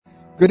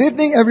Good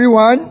evening,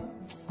 everyone.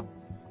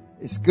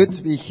 It's good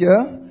to be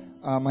here.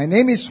 My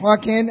name is Hua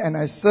Ken, and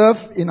I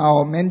serve in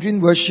our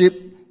Mandarin worship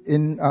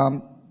in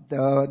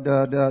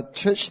the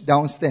church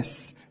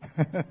downstairs.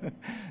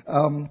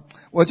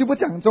 我就不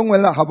讲中文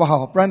了，好不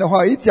好？不然的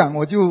话，一讲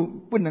我就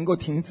不能够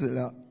停止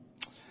了。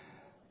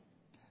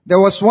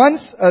There was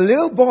once a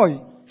little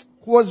boy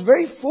who was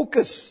very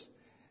focused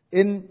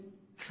in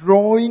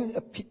drawing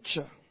a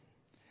picture.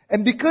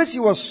 And because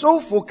he was so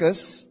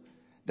focused,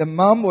 the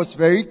mom was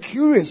very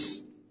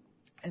curious.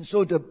 And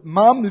so the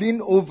mom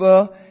leaned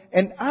over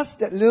and asked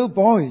that little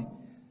boy,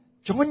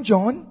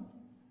 John,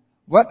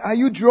 what are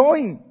you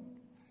drawing?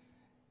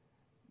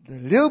 The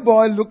little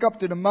boy looked up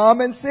to the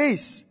mom and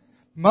says,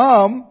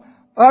 Mom,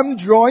 I'm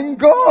drawing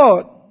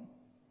God.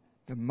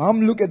 The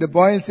mom looked at the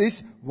boy and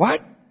says,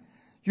 what?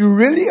 You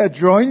really are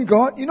drawing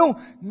God? You know,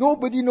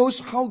 nobody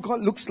knows how God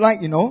looks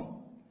like, you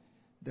know.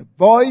 The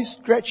boy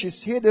scratched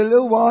his head a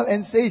little while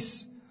and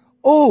says,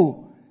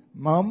 Oh,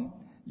 Mom,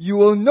 you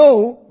will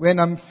know when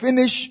I'm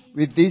finished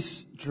with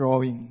this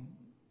drawing.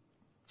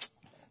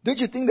 Don't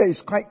you think that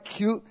it's quite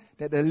cute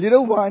that the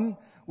little one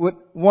would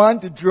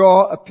want to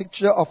draw a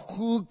picture of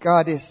who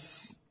God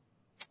is?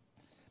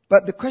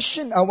 But the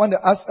question I want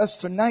to ask us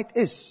tonight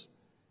is,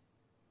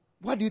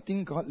 what do you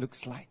think God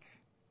looks like?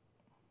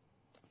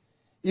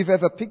 If you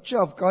have a picture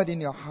of God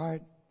in your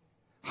heart,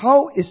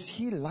 how is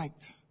He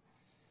liked?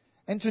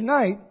 And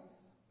tonight,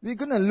 we're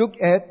going to look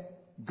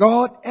at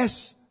God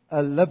as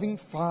a loving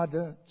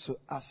Father to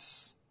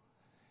us.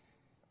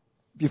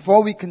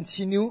 Before we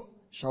continue,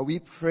 shall we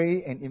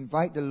pray and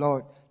invite the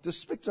Lord to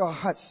speak to our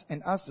hearts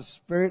and ask the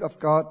Spirit of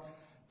God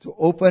to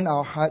open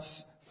our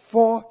hearts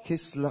for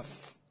His love.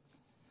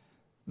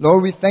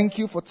 Lord, we thank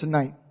You for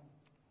tonight.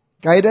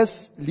 Guide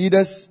us, lead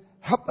us,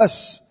 help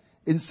us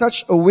in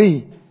such a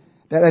way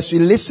that as we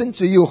listen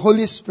to You,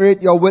 Holy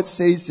Spirit, Your word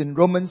says in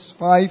Romans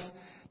 5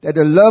 that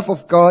the love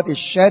of God is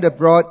shed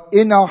abroad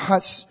in our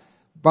hearts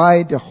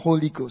by the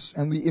Holy Ghost.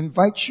 And we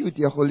invite You,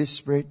 dear Holy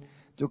Spirit,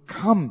 to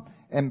come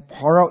and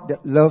pour out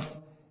that love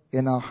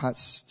in our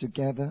hearts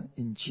together.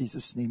 In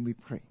Jesus' name we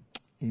pray.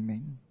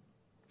 Amen.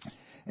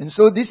 And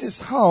so this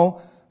is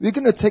how we're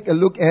going to take a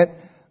look at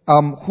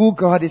who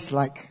God is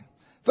like.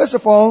 First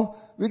of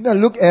all, we're going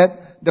to look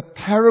at the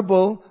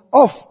parable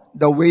of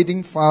the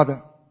waiting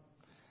father.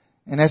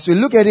 And as we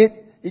look at it,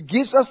 it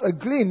gives us a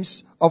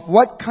glimpse of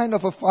what kind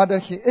of a father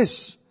He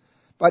is.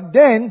 But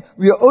then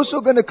we are also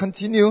going to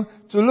continue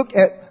to look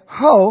at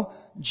how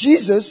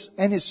Jesus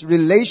and His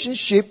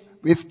relationship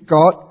with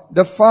God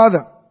the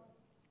Father.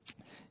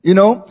 You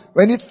know,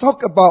 when we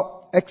talk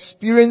about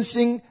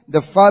experiencing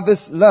the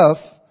Father's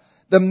love,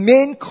 the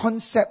main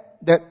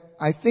concept that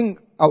I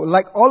think I would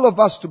like all of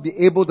us to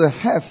be able to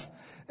have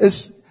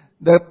is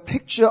the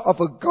picture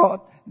of a God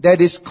that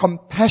is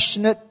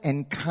compassionate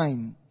and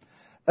kind.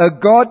 A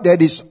God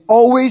that is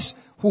always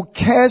who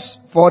cares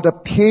for the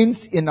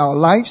pains in our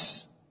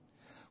lives,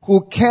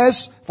 who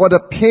cares for the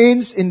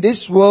pains in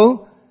this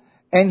world,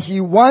 and He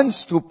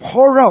wants to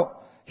pour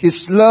out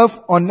His love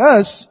on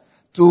us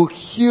to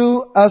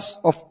heal us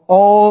of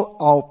all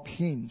our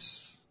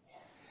pains.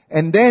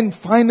 And then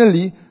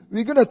finally,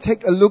 we're going to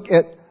take a look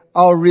at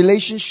our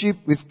relationship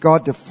with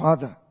God the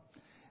Father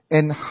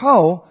and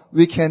how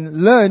we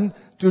can learn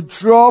to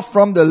draw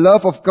from the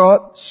love of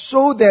God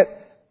so that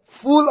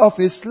full of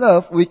His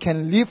love, we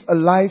can live a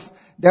life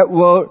that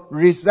will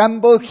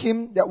resemble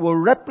Him, that will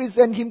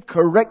represent Him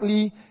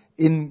correctly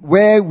in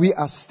where we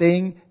are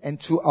staying and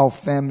to our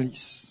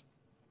families.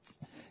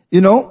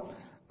 You know,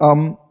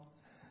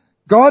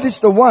 God is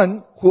the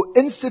one who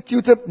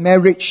instituted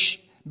marriage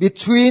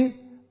between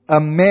a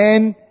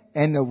man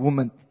and a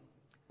woman.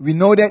 We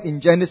know that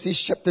in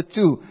Genesis chapter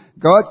 2,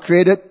 God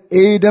created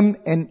Adam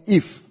and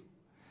Eve.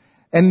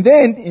 And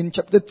then in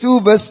chapter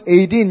 2 verse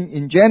 18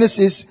 in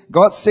Genesis,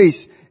 God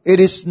says, it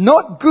is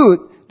not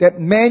good that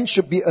man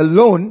should be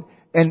alone,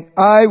 and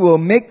I will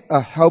make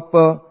a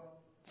helper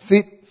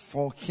fit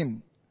for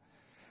him.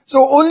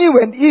 So only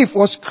when Eve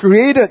was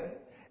created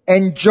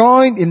and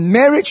joined in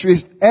marriage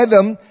with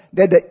Adam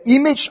that the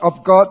image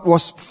of God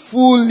was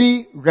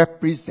fully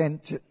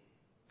represented.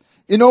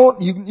 You know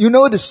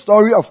the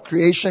story of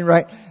creation,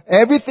 right?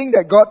 Everything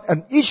that God,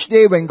 and each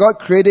day when God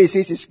created, He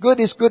says, it's good,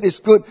 it's good, it's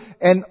good.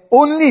 And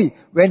only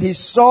when He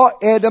saw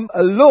Adam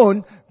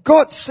alone,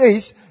 God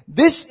says,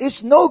 this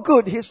is no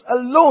good, he's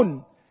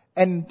alone.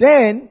 And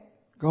then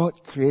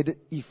God created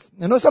Eve.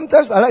 You know,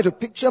 sometimes I like to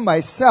picture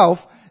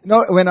myself,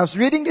 when I was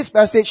reading this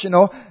passage,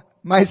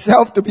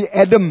 myself to be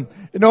Adam,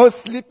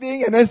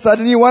 sleeping, and then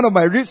suddenly one of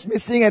my ribs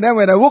missing, and then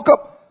when I woke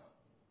up,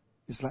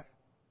 it's like,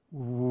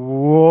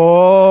 whoa,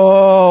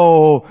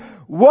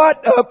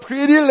 what a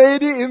pretty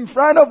lady in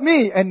front of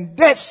me. And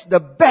that's the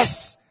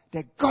best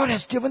that God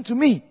has given to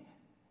me.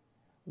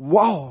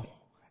 Wow.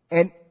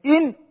 And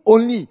in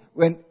only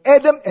when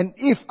Adam and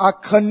Eve are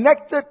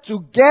connected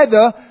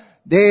together,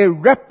 they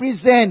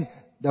represent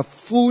the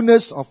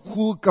fullness of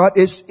who God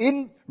is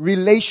in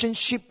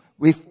relationship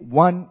with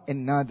one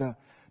another.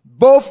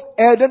 Both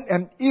Adam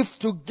and Eve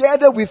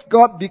together with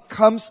God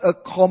becomes a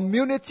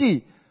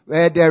community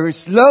where there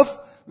is love,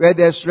 where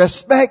there's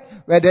respect,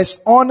 where there's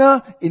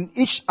honor in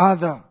each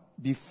other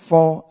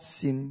before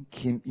sin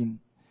came in.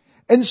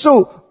 And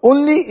so,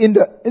 only in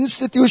the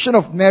institution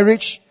of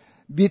marriage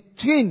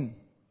between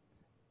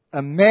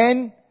a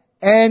man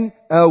and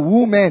a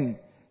woman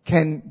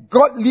can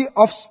godly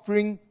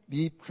offspring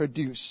be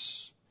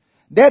produced.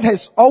 That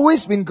has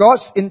always been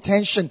God's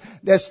intention.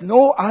 There's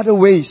no other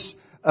ways.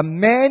 A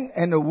man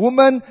and a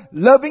woman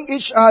loving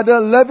each other,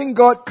 loving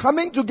God,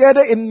 coming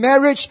together in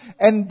marriage,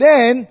 and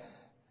then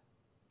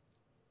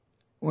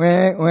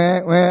where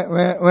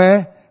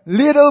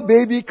little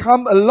baby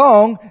come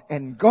along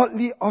and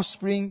godly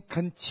offspring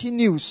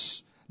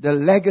continues the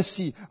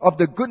legacy of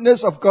the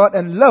goodness of God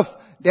and love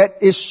that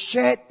is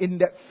shared in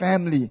that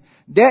family.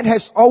 That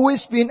has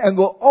always been and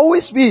will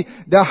always be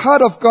the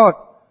heart of God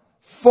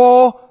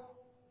for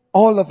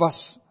all of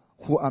us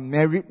who are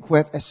married, who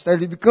have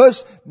established,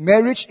 because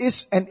marriage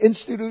is an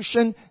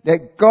institution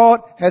that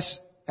God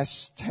has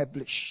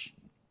established.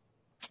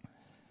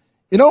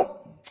 You know,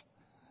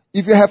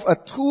 if you have a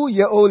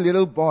 2-year-old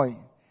little boy,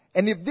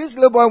 and if this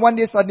little boy one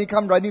day suddenly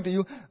come running to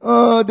you,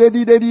 oh,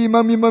 daddy, daddy,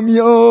 mommy, mommy,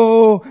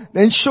 oh,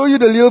 then show you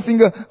the little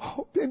finger,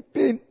 oh, pin,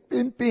 pin,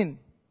 pin, pin.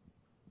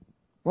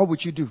 What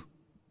would you do?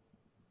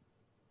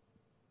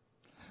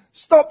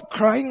 Stop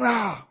crying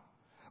lah.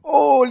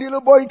 Oh,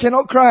 little boy, you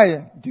cannot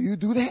cry. Do you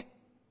do that?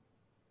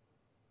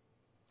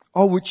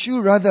 Or would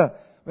you rather,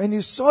 when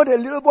you saw that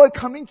little boy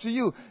coming to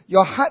you,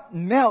 your heart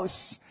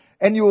melts,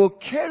 and you will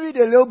carry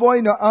the little boy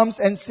in your arms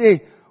and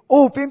say,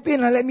 oh, pin,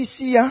 pin, let me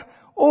see, ah.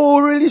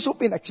 Oh, really so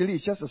pain. Actually,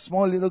 it's just a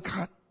small little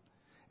cut.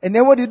 And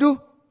then what do you do?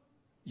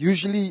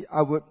 Usually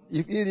I would,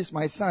 if it is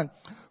my son,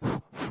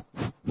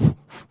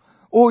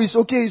 oh, it's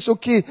okay, it's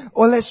okay.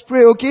 Oh, let's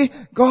pray, okay?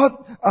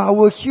 God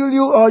will heal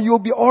you or you'll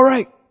be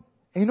alright.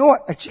 And you know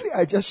what? Actually,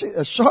 I just said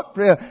a short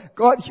prayer.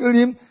 God healed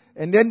him.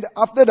 And then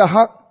after the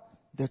hug,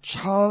 the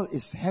child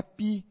is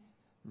happy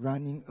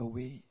running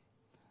away.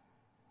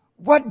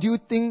 What do you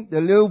think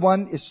the little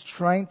one is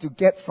trying to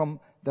get from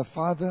the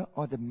father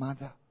or the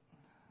mother?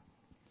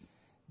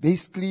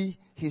 Basically,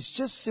 he's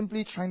just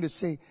simply trying to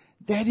say,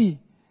 Daddy,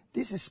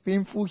 this is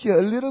painful here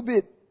a little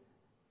bit.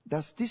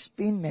 Does this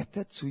pain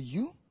matter to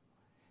you?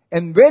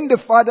 And when the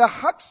father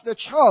hugs the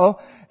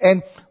child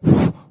and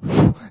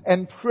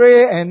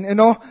pray and,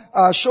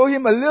 show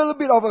him a little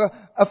bit of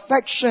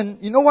affection,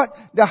 you know what?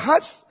 The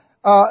heart's,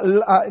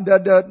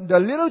 the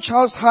little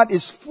child's heart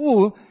is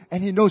full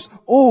and he knows,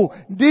 oh,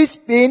 this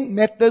pain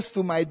matters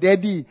to my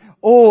daddy.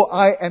 Oh,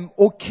 I am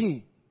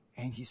okay.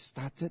 And he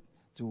started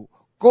to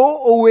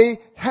go away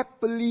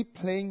happily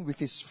playing with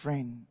his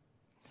friend.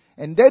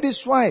 And that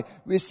is why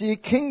we see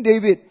King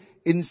David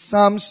in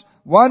Psalms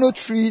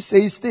 103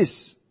 says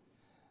this,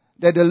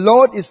 that the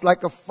Lord is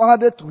like a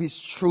father to his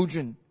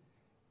children,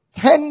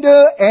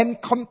 tender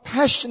and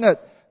compassionate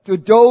to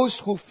those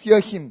who fear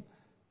him,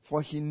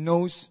 for he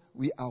knows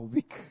we are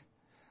weak,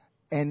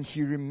 and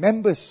he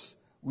remembers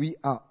we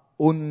are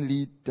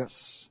only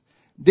dust.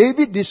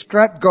 David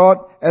described God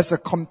as a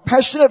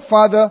compassionate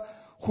father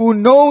who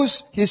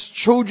knows his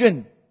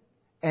children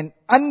and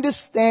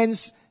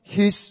understands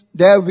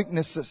their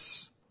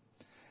weaknesses.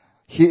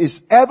 He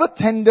is ever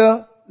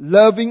tender,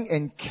 loving,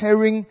 and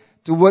caring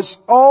towards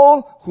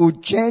all who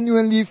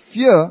genuinely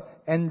fear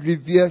and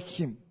revere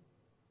him.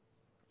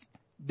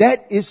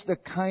 That is the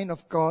kind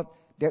of God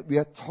that we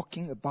are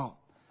talking about.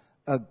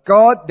 A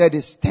God that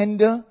is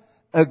tender,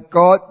 a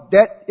God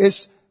that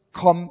is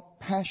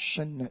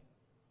compassionate.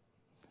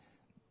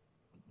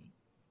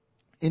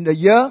 In the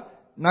year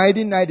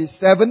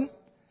 1997,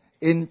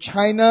 in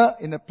China,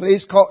 in a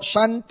place called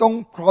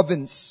Shandong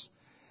Province,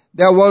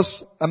 there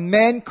was a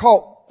man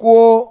called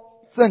Guo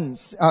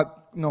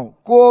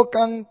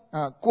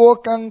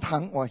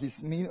Gangtang, or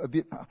his name a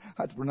bit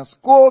hard to pronounce,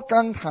 Guo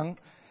Gangtang.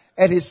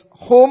 At his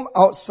home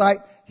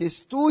outside,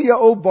 his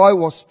 2-year-old boy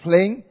was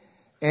playing,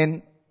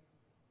 and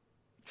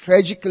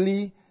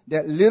tragically,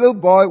 that little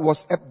boy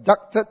was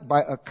abducted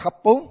by a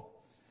couple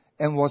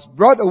and was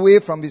brought away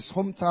from his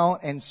hometown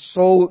and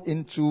sold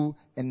into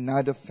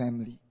another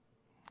family.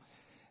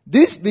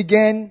 This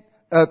began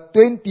a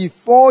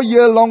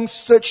 24-year-long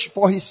search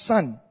for his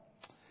son.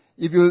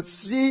 If you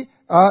see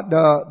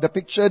the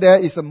picture, there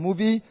is a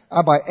movie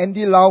by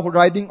Andy Lau,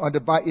 Riding on the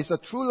Bike. It's a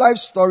true life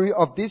story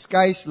of this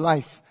guy's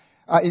life,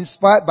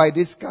 inspired by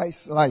this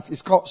guy's life.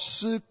 It's called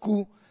Shi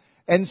Gu.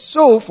 And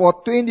so for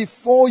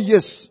 24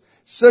 years,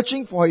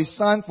 searching for his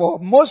son, for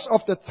most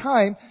of the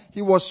time,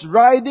 he was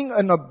riding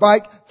on a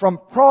bike from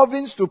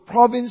province to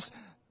province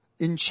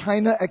in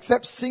China,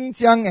 except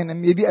Xinjiang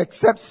and maybe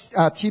except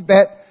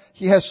Tibet.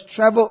 He has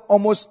traveled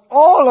almost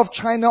all of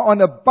China on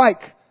a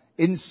bike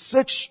in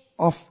search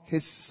of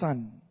his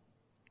son.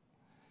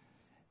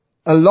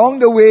 Along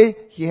the way,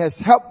 he has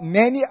helped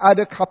many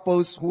other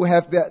couples who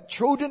have their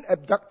children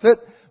abducted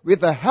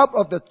with the help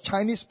of the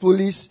Chinese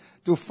police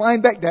to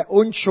find back their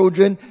own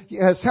children. He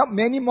has helped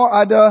many more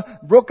other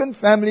broken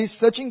families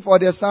searching for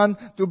their son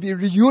to be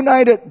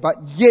reunited, but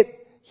yet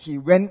he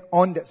went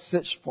on that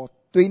search for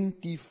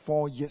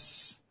 24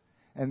 years.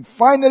 And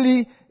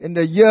finally, in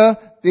the year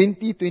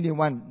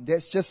 2021,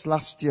 that's just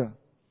last year,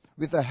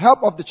 with the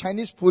help of the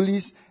Chinese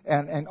police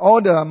and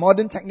all the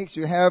modern techniques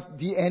you have,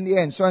 DNA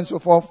and so on and so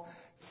forth,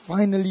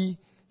 finally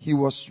he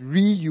was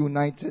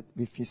reunited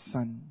with his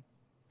son.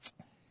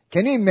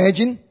 Can you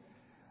imagine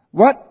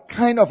what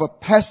kind of a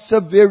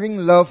persevering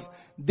love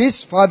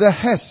this father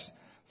has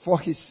for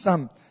his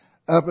son?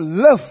 A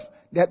love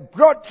that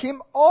brought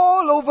him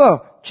all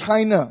over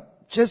China,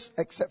 just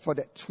except for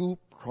that 2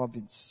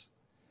 provinces.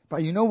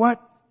 But you know what,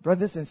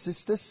 brothers and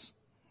sisters?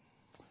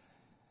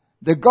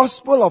 The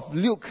Gospel of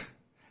Luke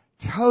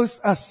tells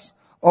us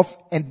of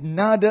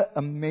another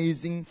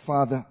amazing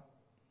father.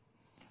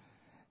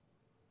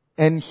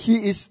 And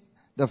he is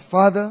the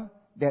father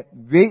that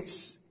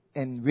waits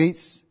and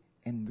waits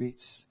and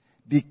waits,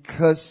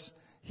 because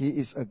he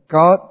is a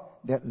God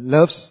that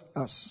loves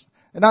us.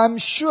 And I'm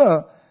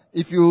sure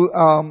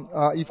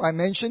if I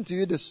mention to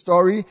you the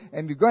story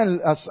and we go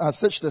and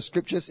search the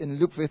scriptures in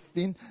Luke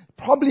 15,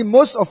 probably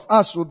most of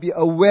us will be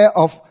aware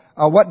of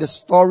what the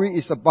story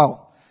is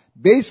about.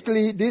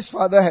 Basically, this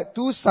father had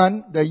 2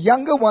 sons. The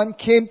younger one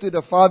came to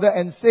the father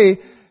and say,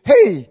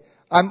 "Hey,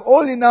 I'm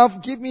old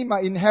enough, give me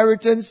my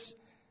inheritance."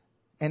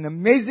 And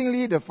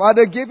amazingly, the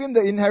father gave him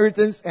the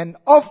inheritance, and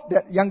off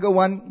that younger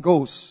one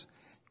goes.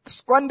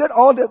 Squandered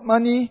all that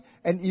money,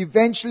 and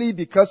eventually,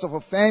 because of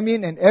a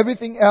famine and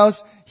everything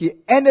else, he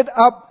ended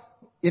up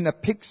in a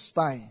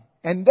pigsty.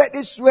 And that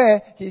is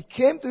where he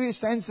came to his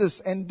senses,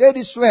 and that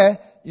is where,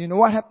 you know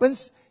what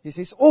happens? He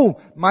says, "Oh,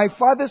 my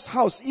father's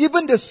house,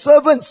 even the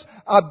servants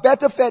are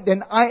better fed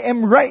than I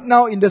am right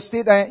now in the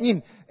state I am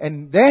in."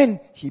 And then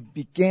he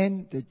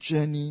began the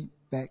journey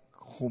back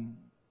home.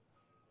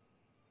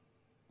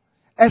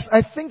 As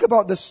I think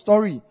about the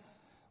story,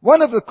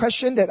 one of the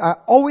questions that I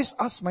always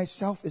ask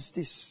myself is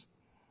this: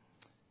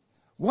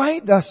 why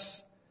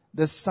does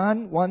the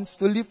son wants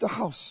to leave the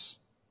house?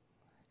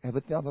 Ever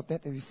thought of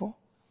that before?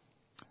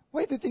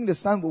 Why do you think the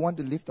son would want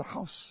to leave the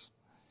house?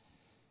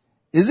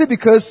 Is it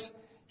because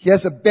he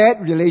has a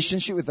bad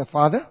relationship with the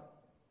father?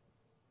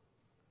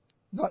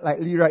 Not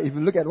likely, right? If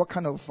you look at what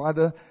kind of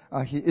father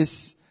he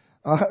is,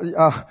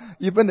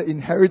 even the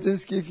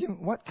inheritance gave him,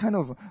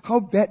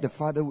 how bad the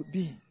father would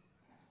be.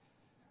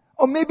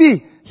 Or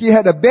maybe he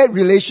had a bad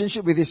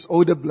relationship with his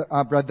older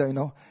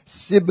brother,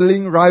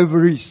 sibling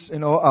rivalries,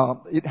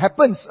 it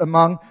happens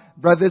among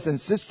brothers and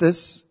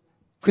sisters.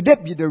 Could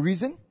that be the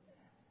reason?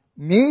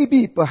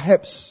 Maybe,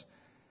 perhaps,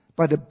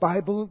 but the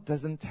Bible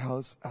doesn't tell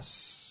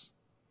us.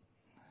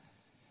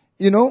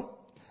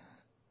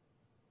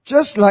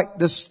 Just like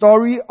the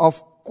story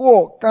of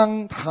Guo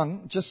Gang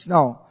Tang just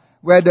now,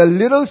 where the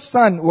little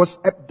son was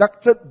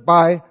abducted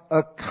by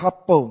a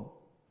couple.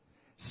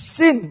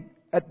 Sin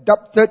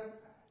adopted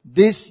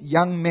this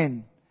young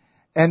man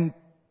and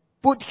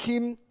put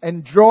him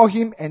and draw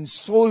him and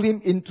sold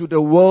him into the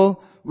world,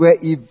 where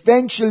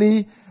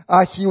eventually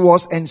he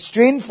was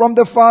estranged from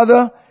the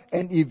father,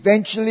 and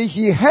eventually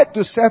he had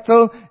to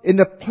settle in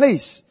a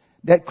place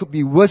that could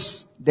be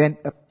worse than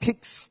a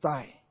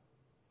pigsty.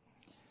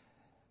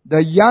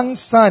 The young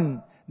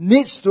son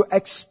needs to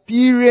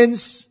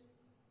experience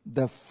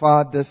the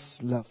father's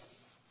love.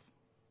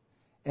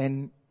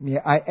 And may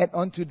I add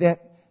on to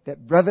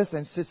that brothers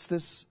and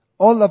sisters,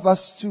 all of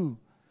us too,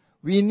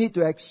 we need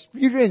to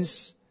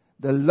experience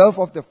the love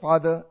of the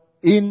Father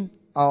in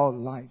our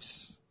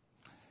lives.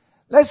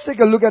 Let's take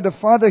a look at the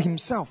Father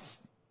himself.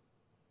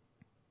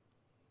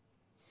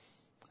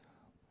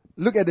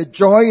 Look at the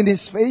joy in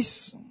his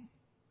face.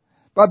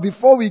 But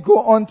before we go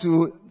on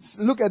to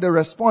look at the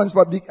response,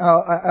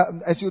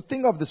 as you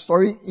think of the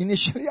story,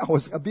 initially I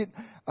was a bit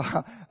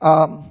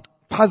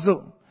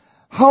puzzled.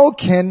 How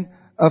can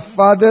a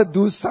father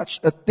do such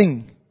a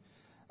thing?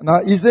 Now,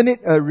 isn't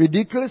it a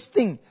ridiculous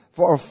thing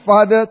for a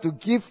father to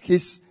give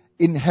his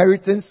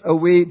inheritance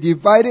away,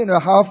 divide it in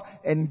half,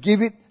 and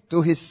give it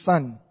to his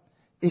son?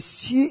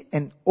 Is he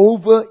an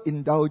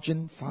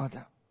overindulgent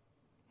father?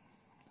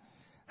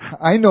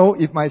 I know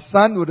if my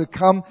son would have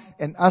come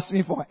and asked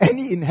me for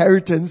any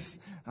inheritance,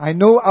 I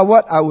know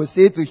what I would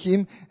say to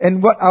him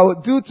and what I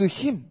would do to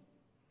him.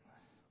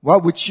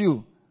 What would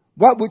you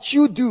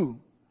do?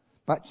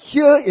 But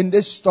here in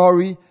this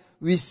story,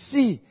 we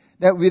see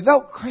that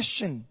without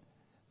question,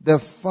 the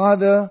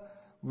father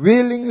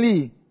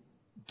willingly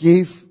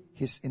gave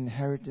his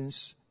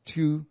inheritance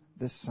to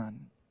the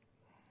son.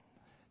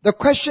 The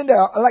question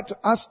that I'd like to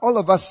ask all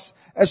of us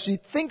as we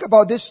think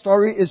about this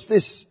story is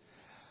this: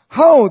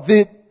 how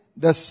did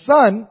the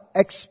son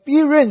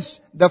experience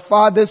the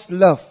father's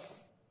love?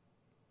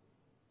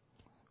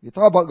 We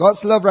talk about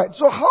God's love, right?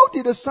 So how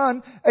did the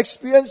son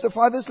experience the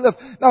father's love?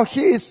 Now,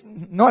 he is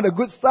not a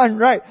good son,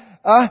 right?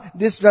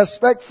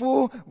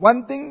 Disrespectful,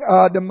 wanting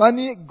the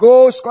money,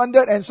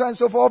 squandered, and so on and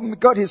so forth,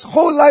 got his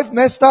whole life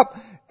messed up.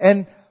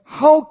 And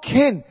how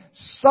can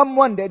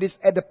someone that is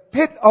at the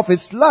pit of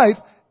his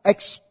life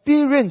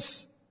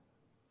experience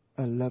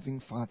a loving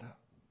father?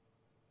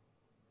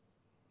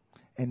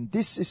 And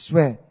this is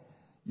where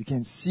you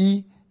can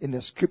see in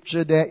the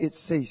scripture there it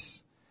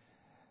says,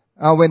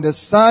 when the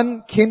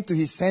son came to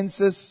his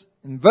senses,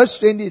 in verse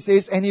 20 it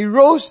says, and he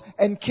rose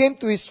and came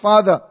to his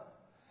father.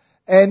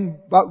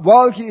 But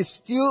while he is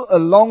still a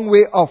long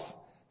way off,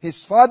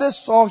 his father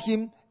saw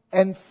him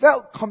and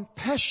felt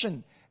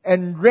compassion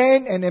and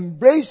ran and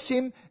embraced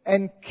him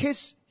and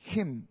kissed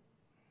him.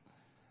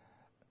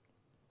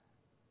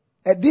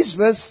 At this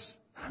verse,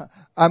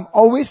 I'm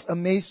always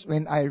amazed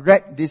when I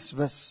read this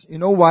verse. You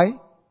know why?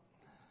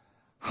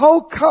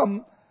 How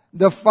come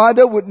the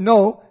father would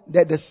know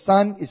that the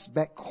son is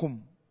back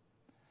home?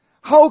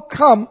 How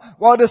come,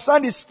 while the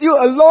son is still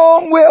a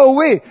long way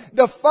away,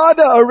 the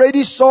father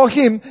already saw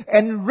him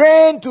and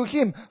ran to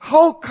him?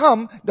 How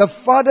come the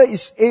father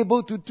is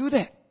able to do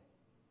that?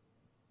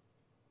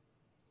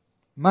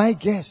 My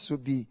guess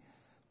would be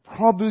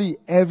probably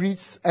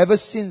ever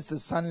since the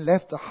son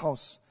left the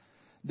house,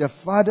 the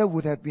father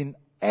would have been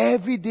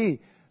every day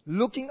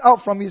looking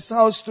out from his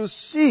house to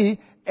see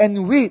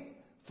and wait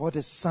for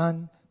the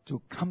son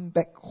to come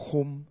back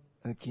home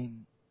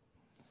again.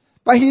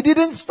 But he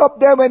didn't stop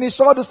there when he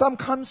saw the son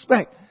comes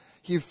back.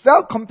 He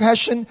felt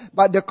compassion,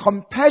 but the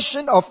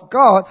compassion of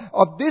God,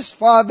 of this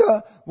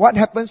father, what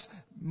happens?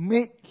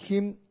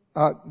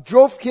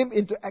 Drove him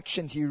into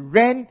action. He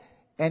ran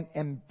and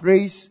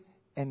embraced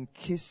and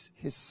kissed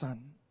his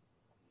son.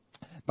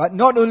 But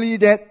not only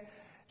that,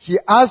 he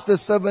asked the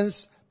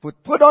servants,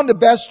 put on the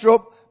best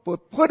robe,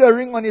 put a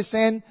ring on his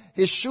hand,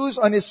 his shoes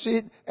on his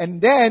feet, and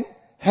then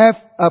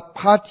have a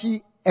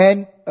party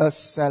and a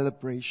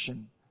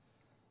celebration.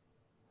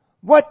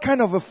 What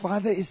kind of a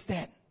father is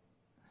that?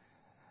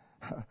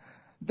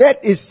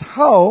 That is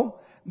how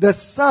the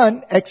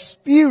son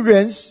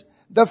experienced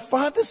the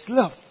father's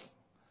love.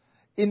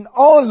 In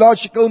all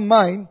logical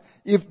mind,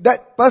 if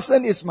that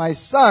person is my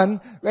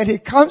son, when he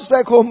comes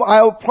back home,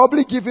 I'll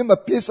probably give him a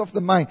piece of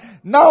the mind.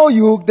 Now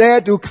you dare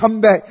to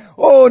come back.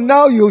 Oh,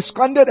 now you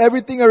squandered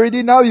everything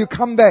already. Now you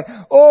come back.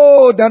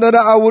 Oh,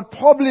 I would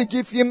probably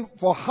give him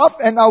for half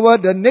an hour,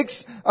 the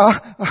next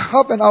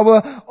half an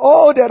hour,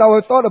 all that I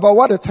would thought about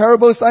what a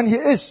terrible son he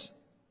is.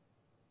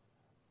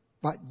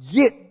 But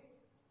yet,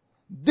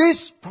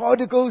 this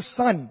prodigal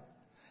son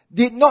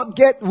did not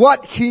get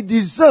what he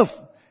deserved.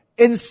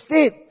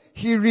 Instead,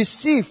 he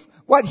received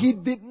what he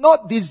did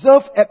not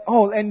deserve at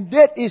all. And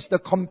that is the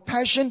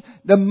compassion,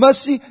 the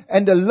mercy,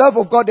 and the love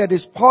of God that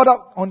is poured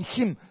out on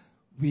him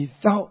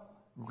without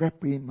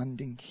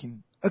reprimanding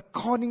him,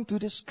 according to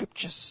the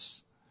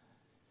scriptures.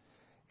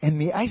 And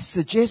may I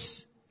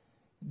suggest,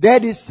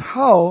 that is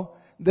how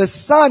the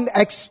son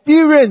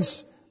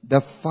experienced the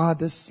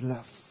father's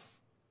love.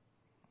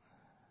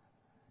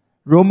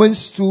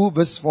 Romans 2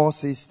 verse 4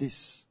 says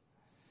this,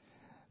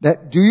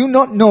 that do you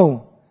not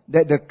know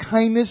that the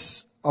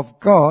kindness of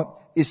God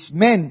is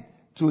meant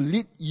to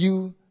lead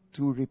you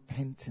to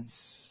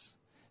repentance?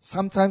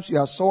 Sometimes we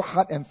are so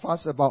hard and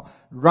fast about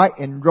right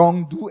and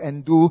wrong, do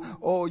and do.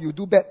 Oh, you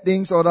do bad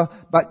things,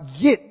 but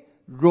yet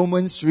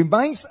Romans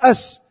reminds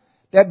us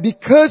that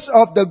because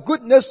of the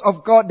goodness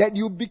of God, that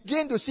you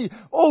begin to see,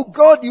 oh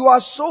God, you are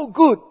so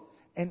good.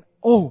 And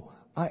oh,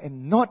 I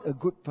am not a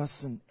good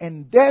person.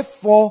 And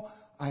therefore,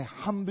 I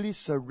humbly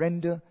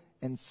surrender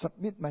and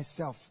submit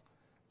myself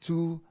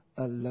to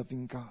a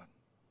loving God.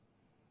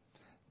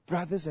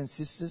 Brothers and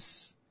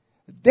sisters,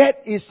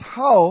 that is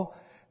how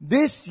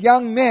this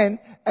young man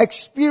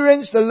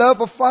experienced the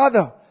love of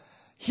Father.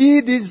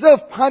 He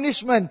deserved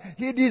punishment.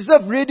 He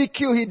deserved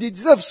ridicule. He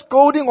deserved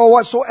scolding or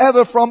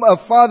whatsoever from a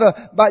father.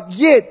 But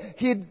yet,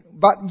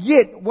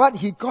 what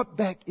he got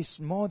back is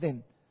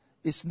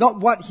not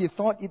what he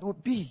thought it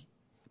would be.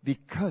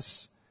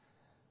 Because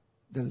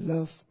the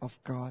love of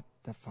God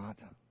the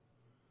Father.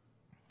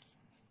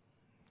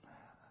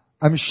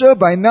 I'm sure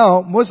by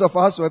now, most of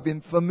us who have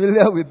been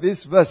familiar with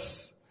this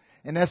verse.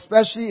 And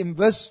especially in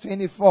verse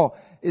 24,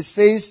 it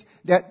says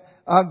that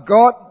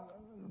God,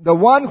 the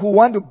one who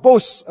wants to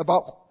boast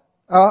about,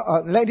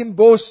 let him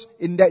boast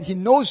in that he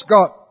knows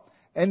God.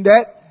 And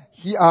that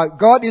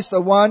God is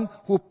the one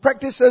who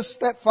practices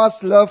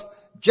steadfast love,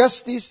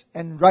 justice,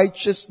 and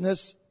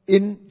righteousness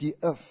in the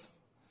earth.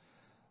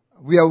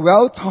 We are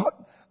well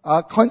taught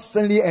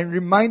constantly and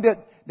reminded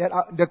that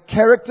the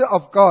character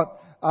of God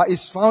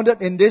is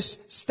founded in this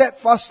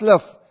steadfast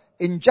love,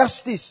 in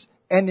justice,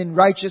 and in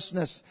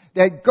righteousness.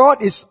 That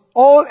God is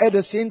all at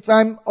the same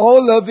time,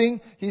 all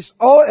loving. He's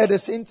all at the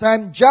same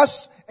time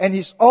just, and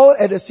He's all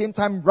at the same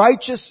time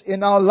righteous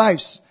in our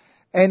lives.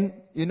 And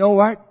you know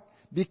what?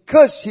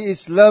 Because He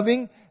is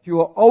loving, He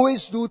will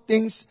always do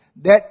things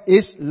that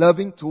is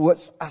loving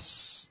towards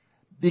us.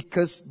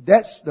 Because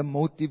that's the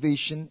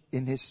motivation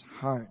in His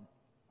heart.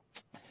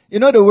 You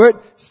know the word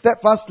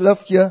steadfast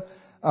love here,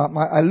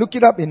 I look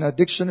it up in a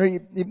dictionary.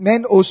 It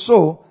meant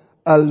also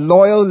a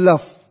loyal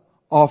love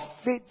or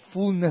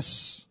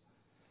faithfulness.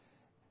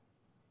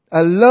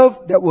 A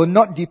love that will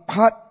not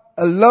depart,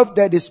 a love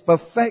that is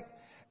perfect,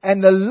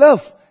 and a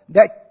love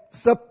that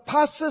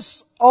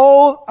surpasses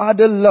all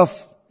other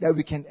love that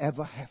we can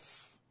ever have.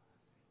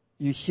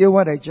 You hear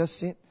what I just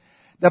said?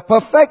 The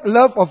perfect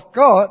love of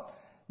God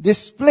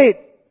displayed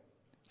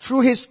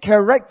through His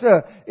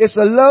character is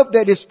a love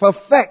that is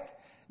perfect,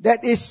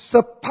 that is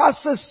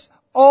surpasses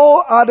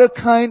all other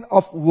kind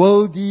of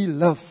worldly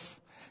love.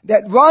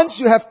 that once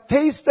you have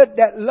tasted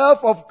that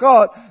love of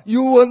God,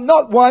 you will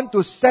not want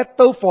to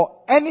settle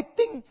for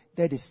anything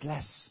that is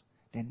less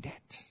than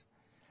that.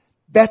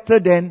 Better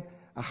than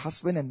a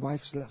husband and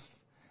wife's love.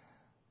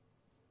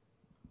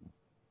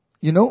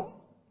 You know,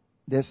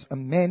 there's a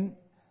man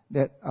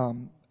that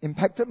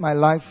impacted my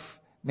life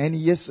many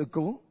years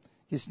ago.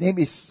 His name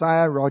is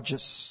Sire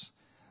Rogers.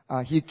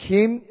 He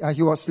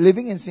was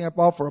living in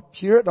Singapore for a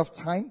period of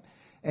time,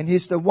 and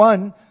he's the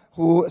one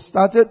who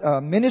started a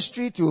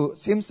ministry to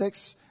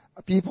same-sex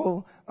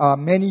people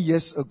many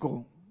years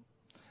ago.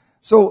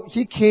 So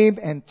he came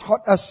and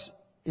taught us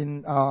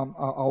in our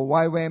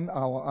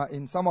YWAM,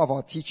 in some of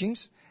our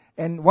teachings.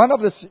 And one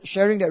of the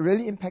sharing that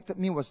really impacted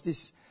me was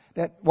this,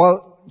 that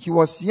while he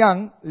was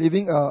young,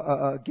 living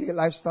a gay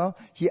lifestyle,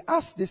 he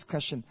asked this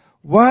question: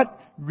 what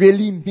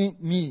really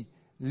made me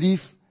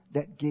live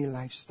that gay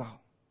lifestyle?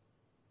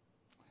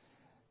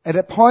 At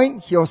that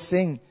point, he was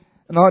saying,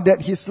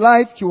 that his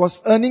life, he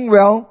was earning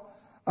well,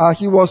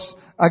 he was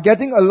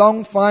getting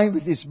along fine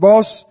with his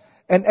boss,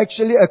 and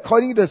actually,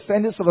 according to the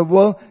standards of the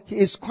world, he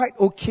is quite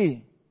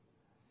okay.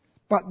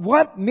 But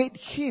what made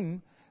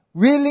him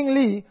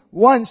willingly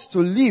wants to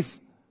live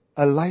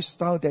a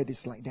lifestyle that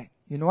is like that?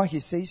 You know what he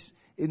says?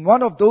 In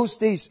one of those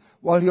days,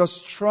 while he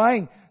was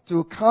trying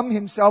to calm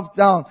himself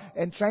down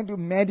and trying to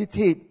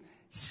meditate,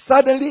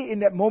 suddenly in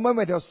that moment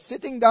when he was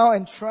sitting down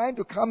and trying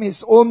to calm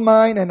his own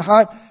mind and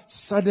heart,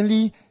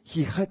 suddenly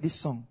he heard this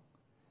song.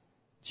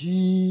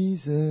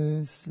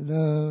 Jesus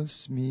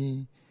loves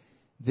me,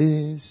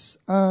 this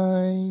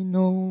I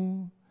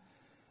know,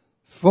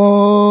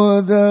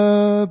 for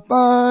the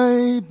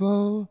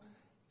Bible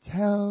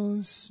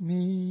tells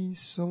me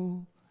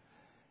so.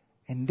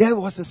 And there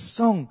was a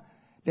song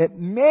that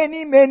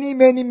many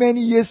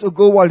years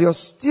ago, while he was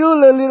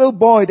still a little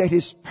boy, that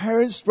his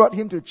parents brought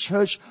him to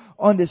church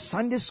on the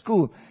Sunday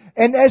school.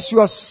 And as he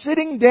was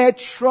sitting there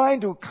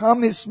trying to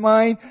calm his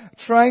mind,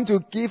 trying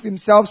to give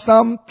himself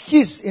some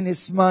peace in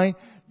his mind,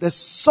 the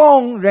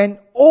song ran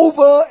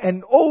over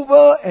and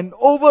over and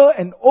over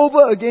and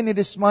over again in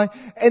his mind.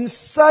 And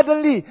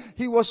suddenly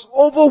he was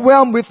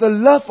overwhelmed with the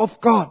love of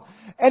God.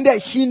 And that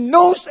he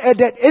knows at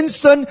that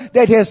instant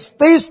that he has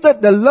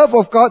tasted the love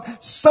of God,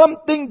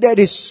 something that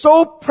is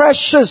so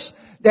precious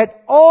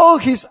that all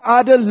his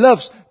other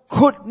loves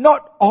could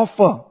not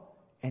offer.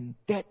 And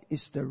that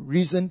is the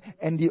reason,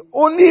 and the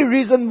only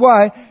reason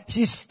why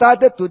he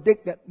started to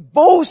take that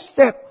bold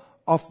step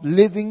of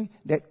living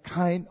that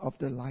kind of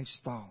the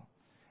lifestyle.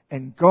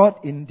 And God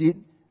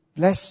indeed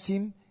blessed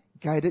him,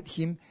 guided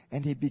him,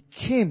 and he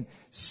became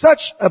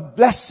such a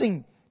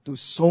blessing to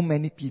so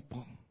many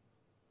people.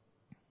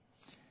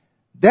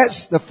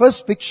 That's the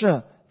first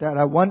picture that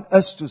I want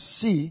us to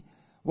see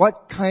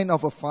what kind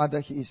of a father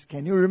he is.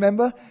 Can you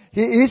remember?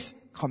 He is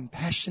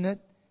compassionate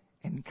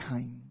and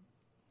kind.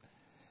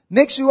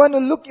 Next, we want to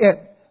look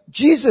at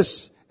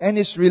Jesus and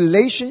his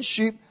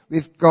relationship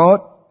with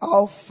God,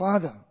 our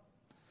Father.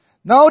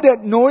 Now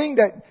that knowing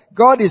that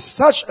God is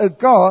such a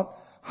God,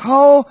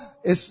 how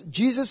is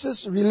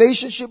Jesus'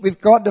 relationship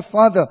with God the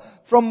Father?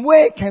 From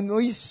where can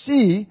we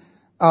see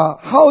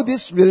how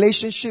this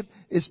relationship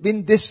is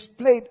being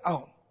displayed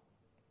out?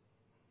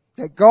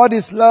 That God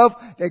is love,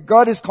 that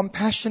God is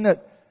compassionate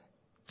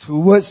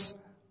towards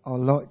our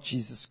Lord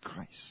Jesus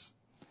Christ.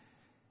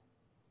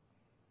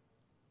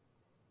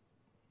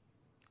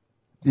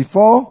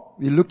 Before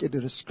we look at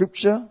the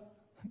scripture,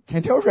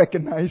 can you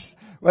recognize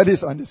what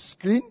is on the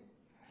screen?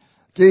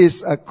 Okay,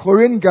 it's a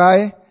Korean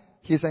guy.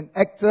 He's an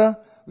actor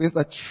with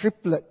a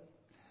triplet.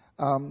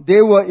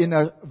 They were in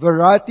a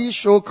variety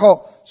show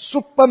called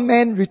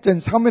Superman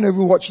Returns. How many of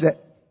you watched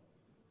that?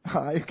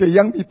 Okay,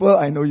 young people,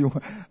 I know you.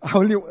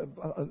 Only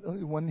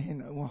one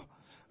hand. Wow.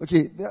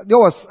 Okay, that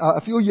was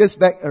a few years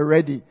back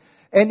already.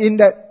 And in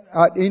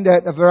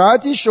that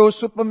variety show,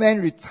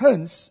 Superman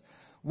Returns,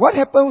 what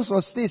happened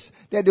was this,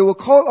 that they will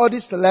call all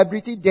these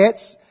celebrity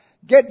dads,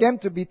 get them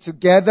to be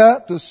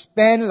together to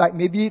spend like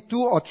maybe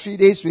 2 or 3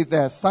 days with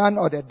their son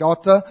or their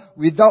daughter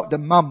without the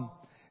mom.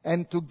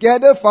 And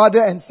together,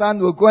 father and son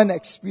will go and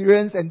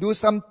experience and do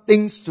some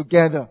things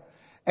together.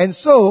 And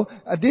so,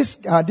 this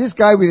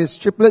guy with his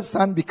triplet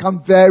son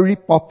become very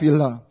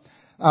popular.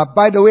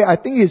 By the way, I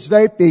think he's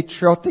very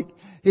patriotic.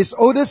 His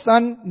oldest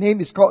son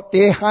name is called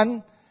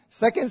Tae-han.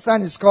 Second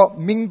son is called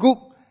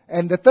Minguk.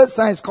 And the third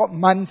son is called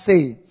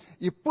Man-se.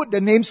 You put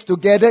the names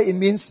together, it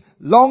means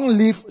long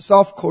live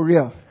South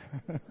Korea.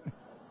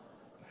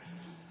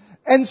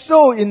 And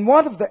so, in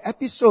one of the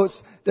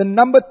episodes, the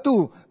number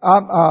 2,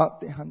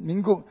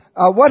 Minguk,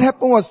 what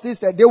happened was this,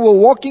 that they were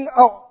walking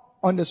out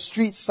on the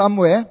street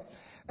somewhere,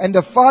 and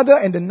the father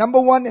and the number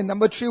 1 and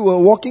number 3 were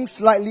walking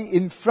slightly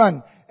in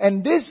front.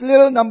 And this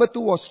little number 2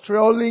 was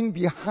trailing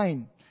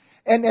behind.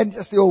 And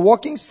as they were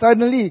walking,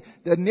 suddenly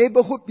the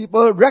neighborhood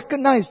people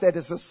recognized that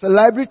there's a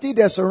celebrity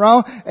that's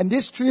around, and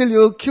these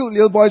 3 cute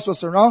little boys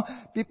was around.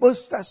 People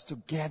starts to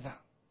gather.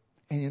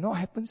 And you know what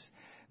happens?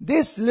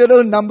 This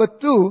little number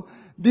 2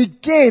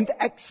 began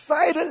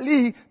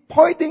excitedly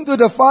pointing to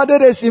the father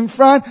that's in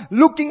front,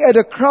 looking at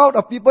the crowd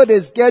of people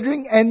that's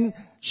gathering and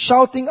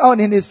shouting out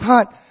in his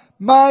heart,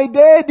 my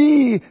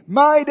daddy,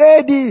 my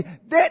daddy,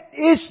 that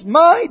is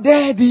my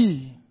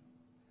daddy.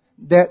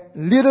 That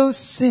little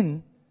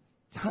sin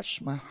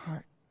touched my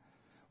heart.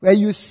 Where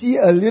you see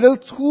a little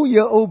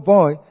 2-year-old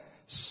boy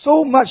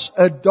so much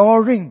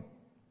adoring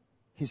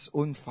his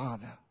own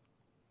father.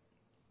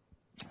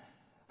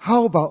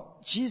 How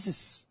about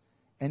Jesus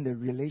and the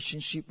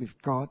relationship with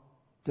God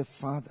the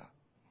Father?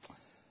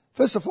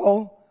 First of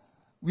all,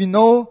 we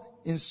know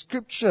in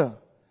Scripture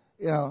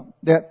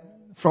that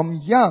from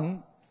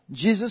young,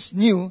 Jesus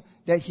knew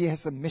that he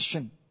has a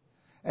mission.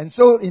 And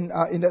so in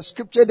that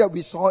scripture that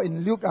we saw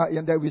in Luke,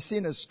 and that we see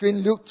in the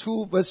screen, Luke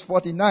 2 verse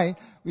 49,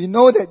 we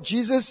know that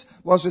Jesus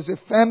was with his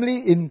family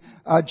in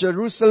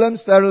Jerusalem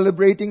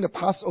celebrating the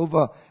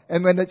Passover.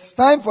 And when it's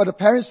time for the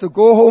parents to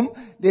go home,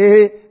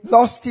 they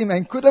lost him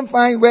and couldn't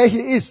find where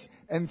he is.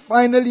 And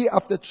finally,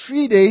 after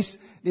 3 days,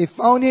 they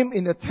found him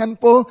in the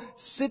temple,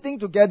 sitting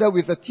together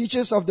with the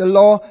teachers of the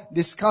law,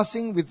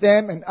 discussing with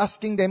them and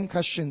asking them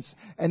questions.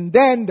 And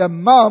then the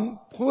mom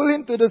pulled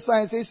him to the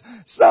side and says,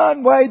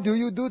 "Son, why do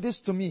you do this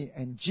to me?"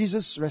 And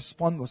Jesus'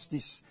 response was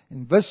this.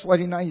 In verse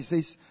 49, he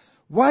says,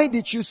 "Why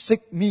did you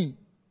seek me?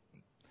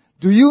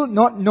 Do you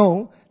not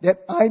know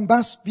that I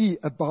must be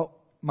about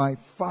my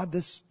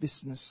Father's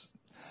business?"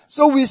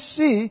 So we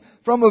see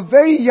from a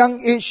very young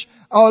age,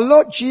 our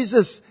Lord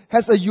Jesus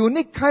has a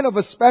unique kind of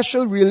a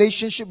special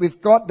relationship with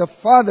God the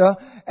Father,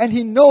 and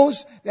he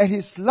knows that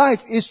his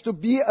life is to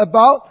be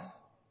about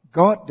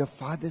God the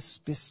Father's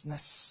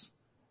business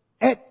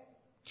at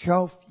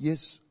 12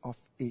 years of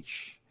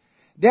age.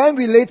 Then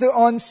we later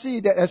on see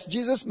that as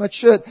Jesus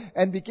matured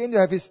and began to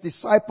have his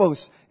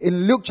disciples,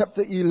 in Luke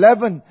chapter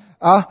 11,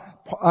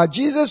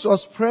 Jesus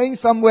was praying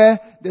somewhere.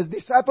 The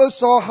disciples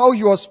saw how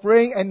he was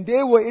praying and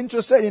they were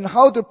interested in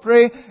how to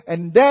pray.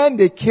 And then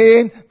they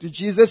came to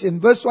Jesus. In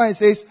verse 1 it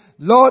says,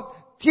 "Lord,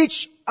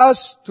 teach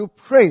us to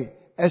pray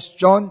as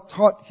John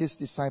taught his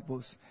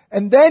disciples."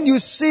 And then you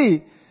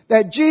see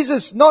that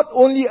Jesus not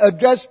only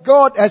addressed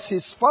God as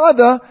his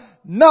Father,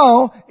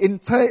 now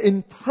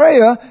in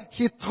prayer,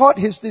 he taught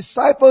his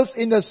disciples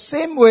in the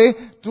same way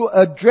to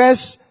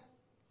address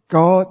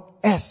God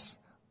as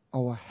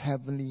our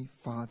Heavenly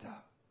Father.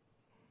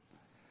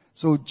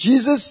 So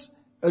Jesus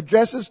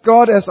addresses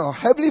God as our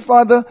Heavenly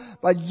Father,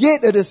 but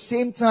yet at the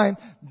same time,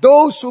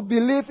 those who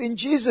believe in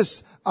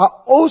Jesus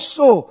are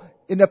also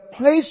in a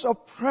place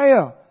of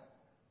prayer,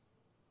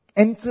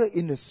 enter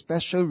in a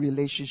special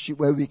relationship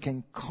where we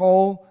can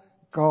call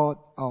God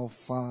our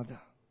Father.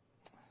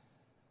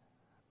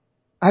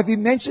 I've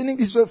been mentioning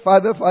this word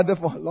Father, Father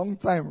for a long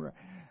time. Right?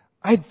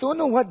 I don't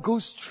know what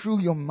goes through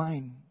your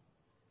mind.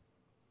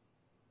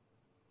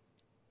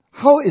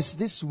 How is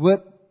this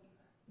word,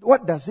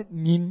 what does it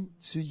mean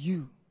to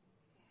you?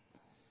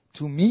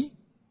 To me,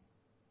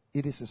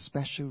 it is a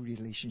special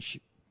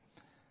relationship.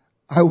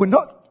 I will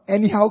not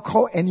anyhow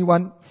call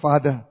anyone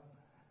Father.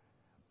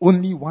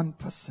 Only one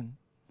person.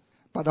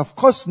 But of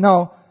course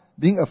now,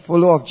 being a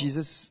follower of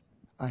Jesus,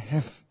 I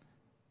have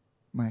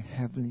my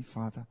Heavenly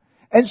Father.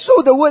 And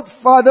so the word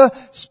Father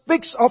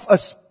speaks of a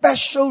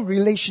special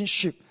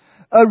relationship.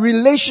 A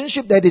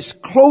relationship that is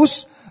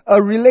close,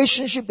 a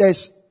relationship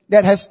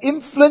that has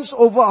influence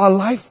over our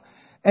life,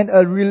 and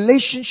a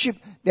relationship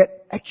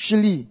that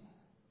actually,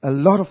 a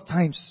lot of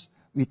times,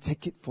 we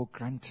take it for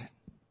granted.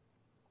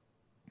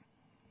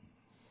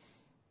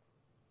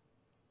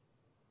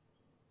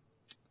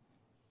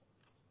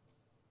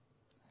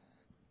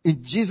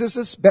 In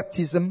Jesus'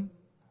 baptism,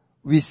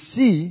 we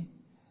see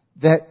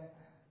that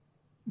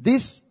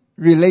this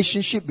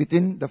relationship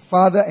between the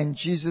Father and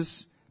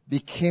Jesus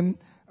became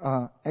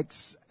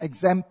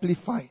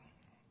exemplified.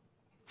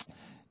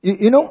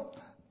 You know,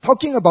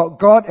 talking about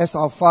God as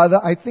our Father,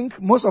 I think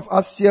most of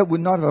us here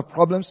would not have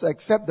problems to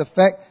accept the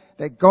fact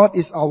that God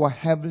is our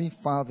Heavenly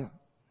Father.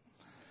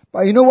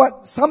 But you know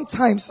what?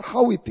 Sometimes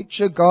how we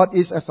picture God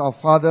is as our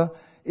Father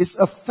is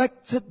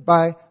affected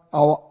by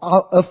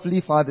our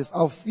earthly fathers.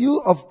 Our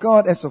view of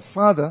God as a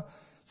Father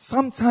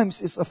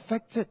sometimes is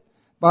affected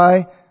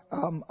by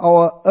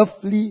our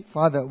earthly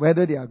father,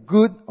 whether they are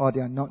good or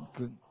they are not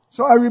good.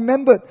 So I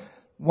remembered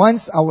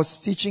once I was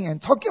teaching and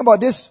talking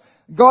about this,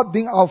 God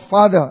being our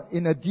Father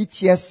in a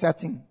DTS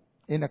setting,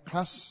 in a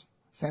class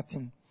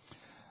setting.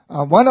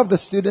 One of the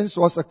students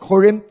was a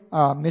Korean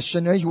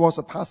missionary. He was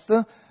a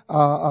pastor,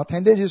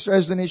 attended his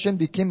resignation,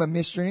 became a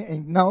missionary,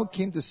 and now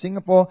came to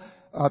Singapore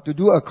to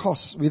do a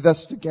course with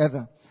us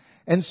together.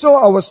 And so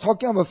I was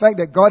talking about the fact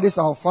that God is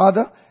our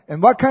Father,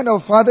 and what kind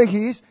of Father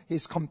He is.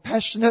 He's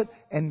compassionate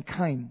and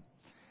kind.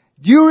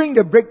 During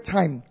the break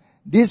time,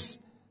 this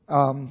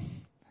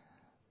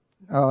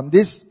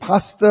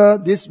pastor,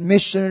 this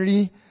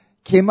missionary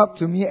came up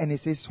to me and he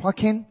says,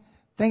 "Joaquin,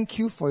 thank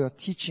you for your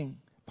teaching.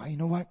 But you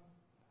know what?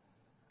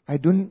 I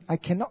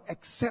cannot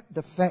accept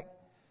the fact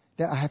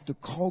that I have to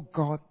call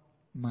God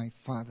my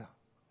Father."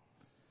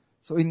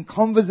 So in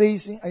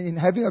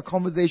having a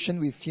conversation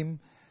with him,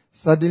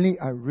 suddenly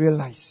I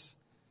realized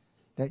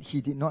that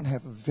he did not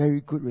have a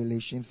very good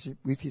relationship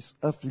with his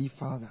earthly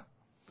father.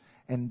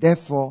 And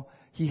therefore,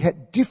 he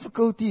had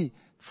difficulty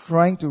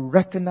trying to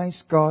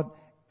recognize God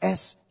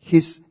as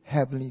his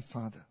Heavenly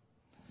Father.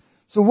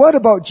 So what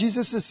about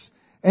Jesus'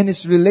 and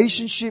his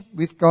relationship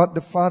with God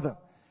the Father?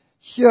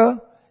 Here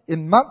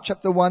in Mark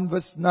chapter 1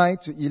 verse 9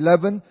 to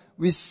 11,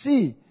 we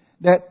see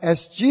that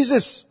as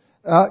Jesus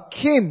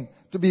came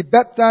to be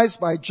baptized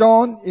by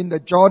John in the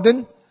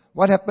Jordan,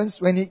 what happens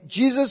when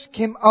Jesus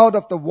came out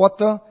of the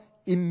water?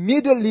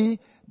 Immediately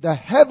the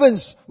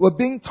heavens were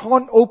being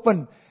torn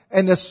open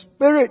and the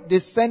Spirit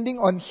descending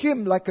on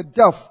him like a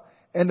dove.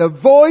 And a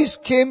voice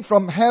came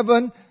from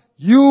heaven,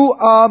 "You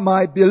are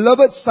my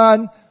beloved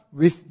Son,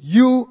 with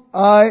you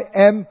I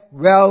am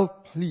well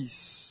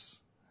pleased."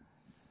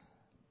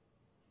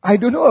 I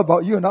don't know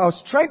about you. Now I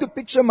was trying to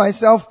picture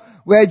myself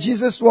where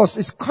Jesus was.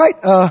 It's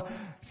quite a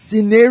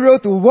scenario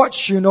to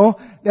watch,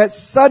 that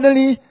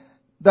suddenly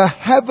the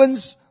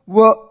heavens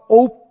were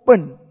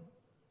open.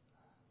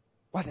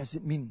 What does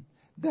it mean?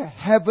 The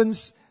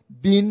heavens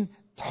being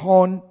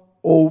torn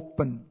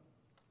open.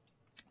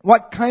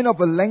 What kind of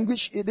a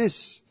language it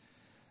is?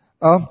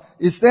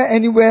 Is there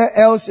anywhere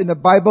else in the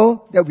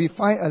Bible that we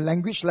find a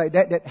language like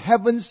that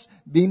heavens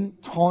being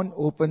torn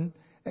open?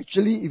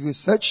 Actually, if you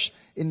search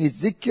in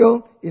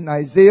Ezekiel, in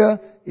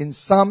Isaiah, in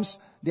Psalms,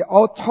 they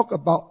all talk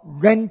about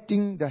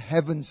rending the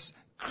heavens,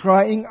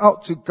 crying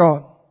out to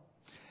God.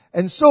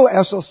 And so,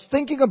 as I was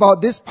thinking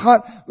about this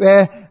part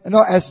where,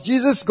 as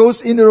Jesus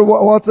goes into the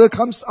water,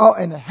 comes out,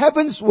 and the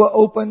heavens were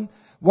open,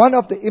 one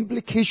of the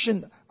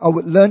implications I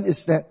would learn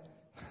is that,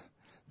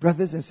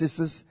 brothers and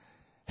sisters,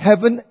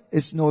 heaven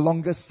is no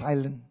longer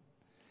silent.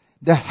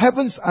 The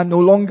heavens are no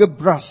longer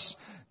brass.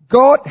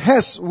 God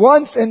has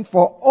once and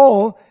for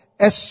all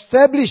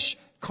established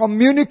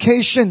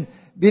communication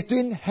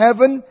between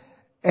heaven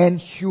and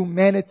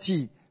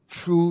humanity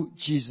through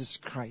Jesus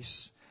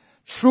Christ.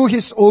 Through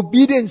his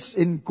obedience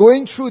in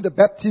going through the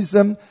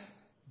baptism,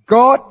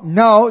 God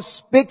now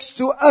speaks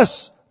to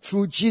us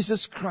through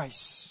Jesus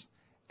Christ.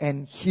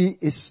 And he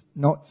is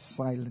not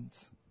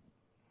silent.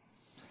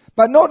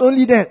 But not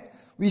only that,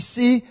 we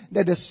see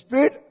that the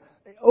Spirit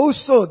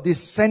also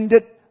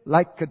descended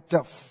like a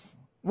dove.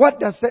 What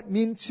does that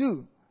mean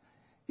too?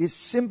 It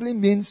simply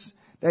means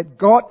that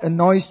God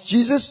anoints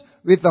Jesus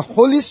with the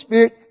Holy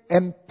Spirit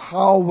and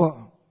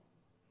power.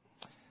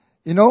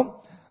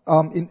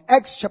 In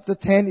Acts chapter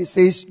 10, it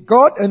says,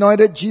 God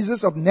anointed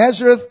Jesus of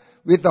Nazareth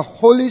with the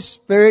Holy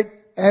Spirit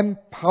and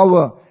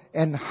power.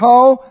 And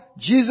how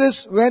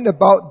Jesus went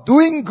about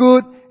doing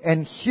good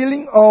and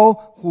healing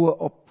all who were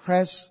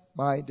oppressed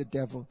by the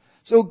devil.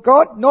 So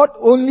God not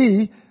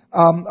only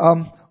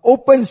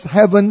opens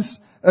heavens,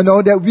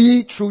 that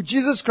we through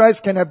Jesus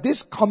Christ can have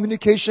this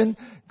communication.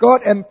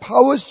 God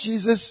empowers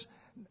Jesus,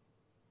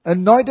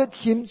 anointed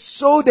him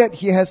so that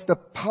he has the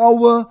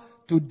power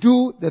to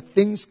do the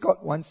things God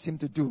wants him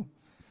to do.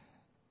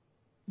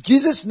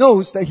 Jesus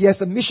knows that he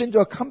has a mission to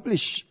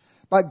accomplish,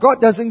 but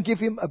God doesn't give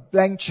him a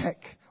blank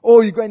check.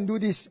 Oh, you go and do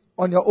this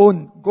on your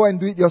own. Go and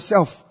do it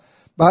yourself.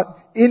 But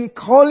in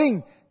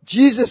calling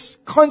Jesus,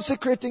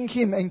 consecrating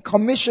him and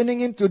commissioning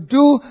him to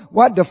do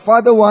what the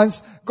Father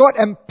wants, God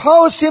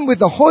empowers him with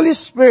the Holy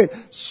Spirit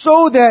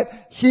so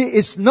that he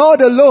is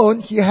not alone.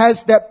 He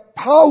has that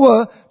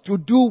power to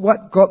do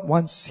what God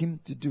wants him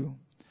to do.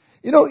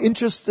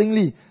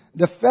 Interestingly,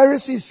 the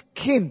Pharisees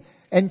came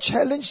and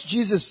challenged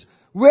Jesus.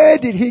 Where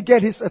did he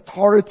get his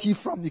authority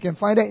from? You can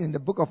find that in the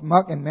book of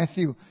Mark and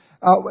Matthew.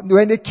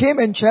 When they came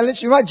and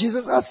challenged, what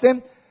Jesus asked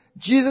them?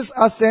 Jesus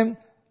asked them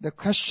the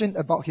question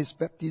about his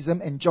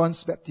baptism and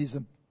John's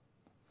baptism.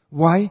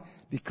 Why?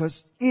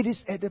 Because it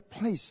is at the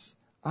place,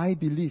 I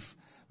believe,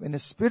 when the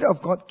Spirit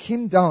of God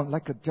came down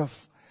like a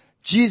dove,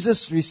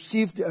 Jesus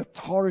received the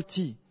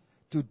authority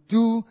to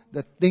do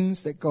the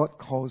things that God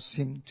calls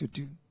him to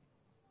do.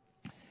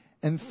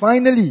 And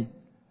finally,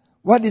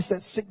 what is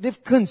the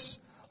significance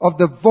of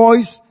the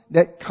voice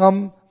that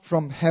come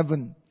from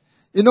heaven?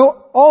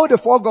 All the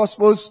four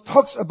Gospels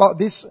talks about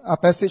this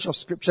passage of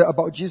Scripture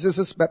about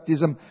Jesus'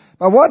 baptism.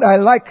 But what I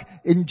like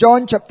in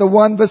John chapter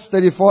 1 verse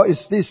 34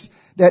 is this,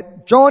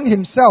 that John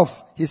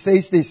himself, he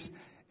says this,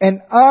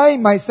 "And I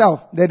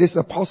myself," that is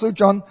Apostle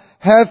John,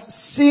 "have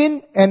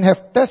seen and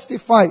have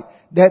testified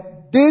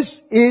that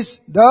this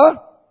is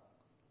the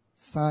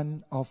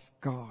Son of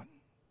God."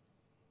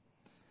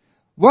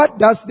 What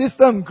does this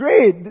term,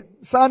 great,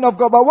 Son of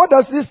God, but what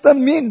does this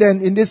term mean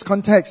then in this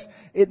context?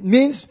 It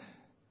means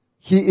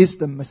he is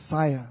the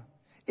Messiah.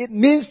 It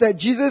means that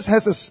Jesus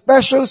has a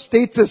special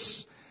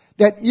status,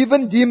 that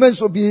even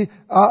demons will be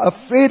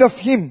afraid of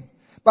him.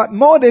 But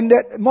more than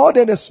that, more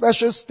than a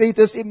special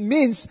status, it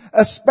means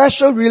a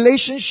special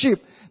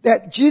relationship,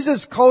 that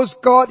Jesus calls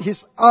God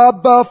his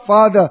Abba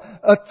Father,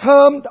 a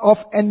term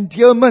of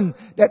endearment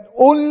that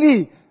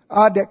only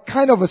that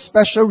kind of a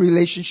special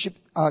relationship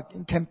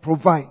can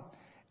provide.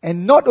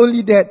 And not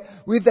only that,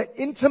 with that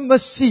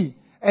intimacy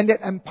and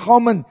that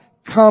empowerment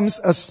comes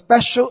a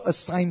special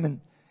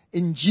assignment.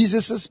 In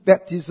Jesus'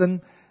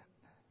 baptism,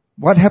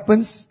 what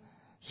happens?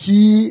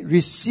 He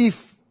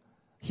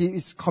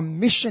is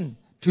commissioned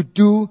to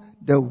do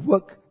the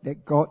work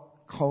that God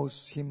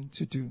calls him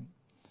to do.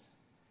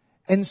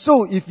 And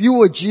so, if you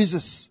were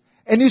Jesus,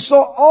 and you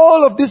saw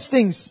all of these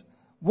things,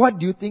 what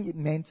do you think it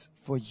meant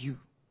for you?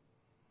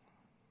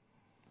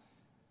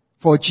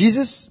 For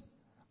Jesus,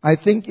 I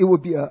think it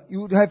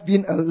would have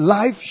been a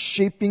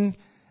life-shaping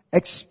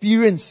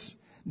experience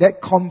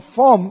that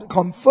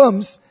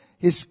confirms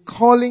his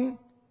calling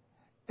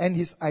and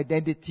his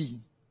identity.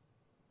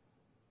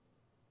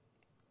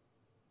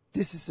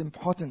 This is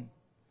important.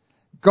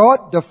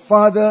 God the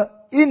Father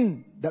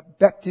in the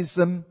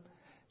baptism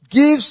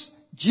gives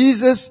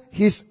Jesus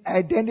his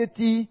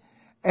identity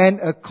and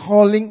a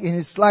calling in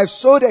his life,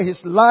 so that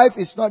his life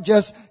is not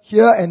just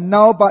here and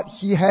now, but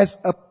he has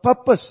a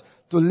purpose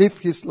to live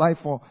his life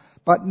for.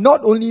 But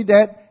not only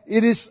that,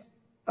 it is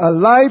a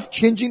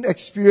life-changing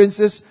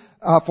experiences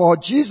for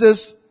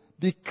Jesus,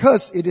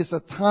 because it is a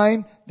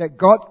time that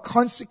God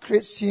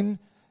consecrates him,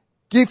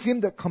 give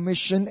him the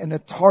commission and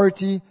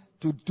authority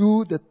to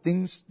do the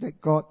things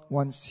that God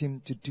wants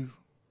him to do.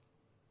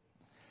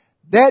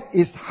 That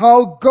is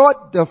how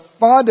God the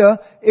Father,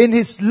 in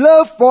his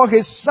love for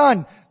his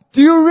Son,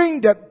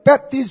 during the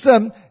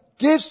baptism,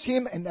 gives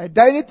him an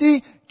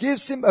identity,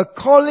 gives him a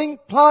calling,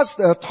 plus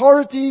the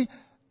authority,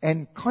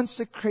 and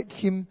consecrate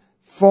him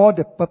for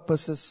the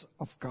purposes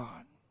of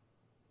God.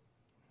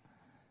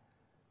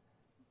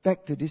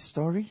 Back to this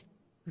story,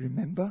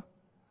 remember?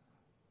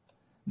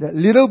 That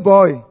little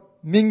boy,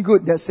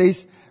 Minggut, that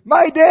says,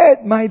 my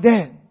dad, my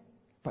dad.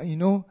 But you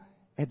know,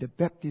 at the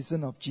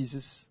baptism of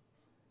Jesus,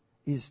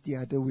 is the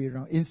other way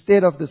around.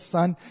 Instead of the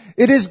Son,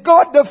 it is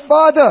God the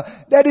Father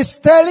that is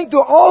telling to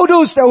all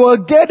those that were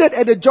gathered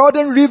at the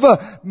Jordan River,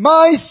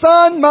 my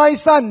son,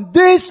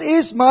 this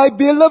is my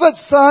beloved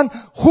Son,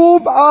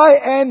 whom I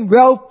am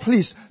well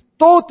pleased.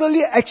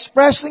 Totally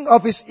expressing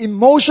of his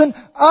emotion,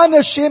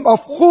 unashamed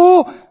of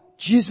who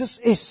Jesus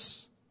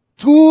is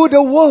to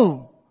the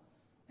world.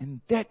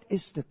 And that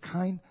is the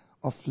kind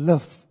of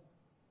love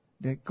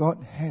that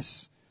God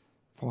has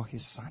for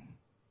his Son.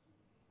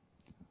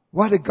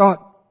 What a God.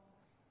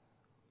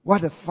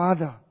 What a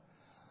Father.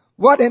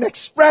 What an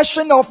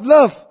expression of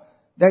love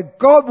that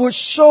God would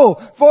show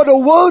for the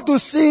world to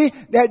see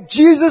that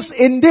Jesus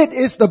indeed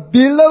is the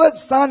beloved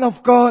Son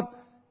of God,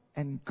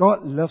 and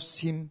God loves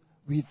him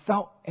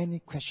without any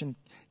question.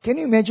 Can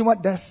you imagine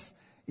what does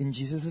in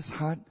Jesus'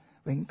 heart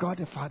when God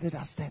the Father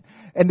does that?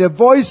 And the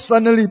voice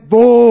suddenly,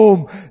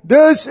 boom,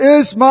 this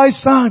is my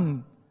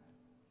Son.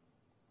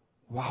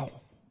 Wow.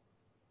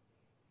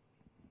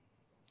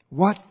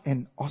 What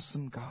an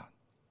awesome God.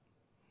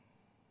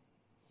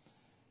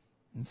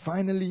 And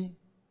finally,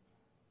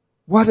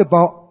 what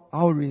about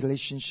our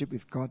relationship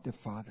with God the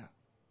Father?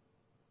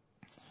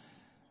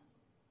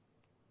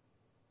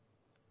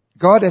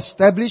 God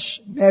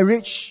established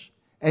marriage,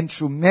 and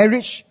through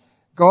marriage,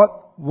 God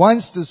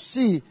wants to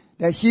see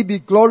that he be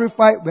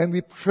glorified when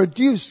we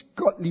produce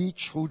godly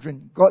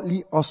children,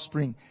 godly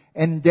offspring,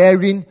 and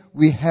therein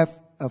we have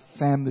a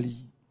family.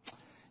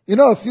 You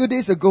know, a few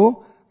days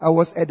ago, I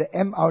was at the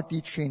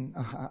MRT train.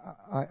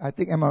 I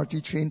take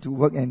MRT train to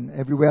work and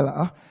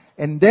everywhere.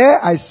 And there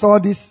I saw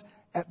this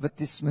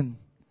advertisement.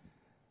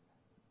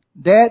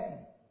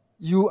 That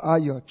you are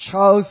your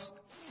child's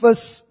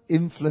first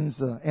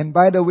influencer. And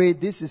by the way,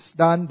 this is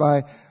done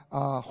by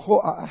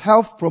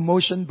Health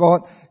Promotion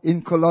Board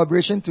in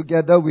collaboration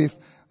together with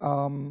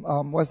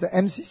the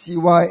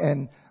MCCY.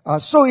 And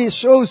so it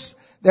shows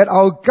that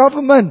our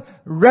government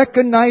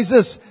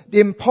recognizes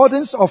the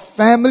importance of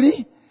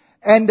family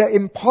and the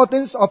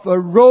importance of a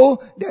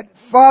role that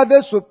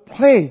fathers would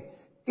play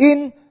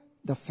in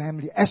the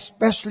family,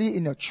 especially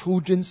in a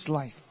children's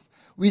life.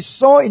 We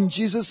saw in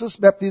Jesus'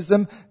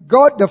 baptism,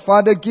 God the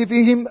Father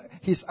giving him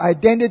his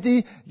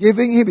identity,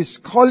 giving him his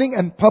calling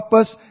and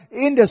purpose.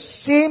 In the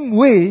same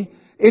way,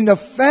 in the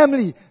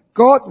family,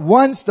 God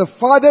wants the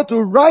father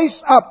to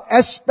rise up,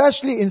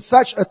 especially in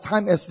such a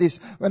time as this.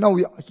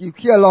 You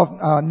hear a lot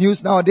of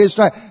news nowadays,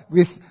 right?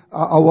 With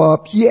our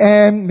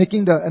PM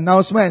making the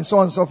announcement and so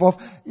on and so forth.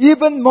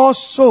 Even more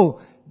so,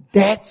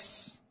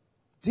 this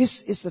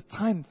is a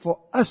time for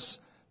us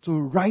to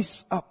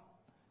rise up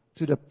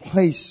to the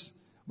place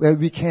where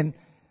we can,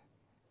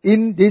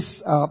 in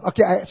this, out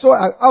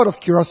of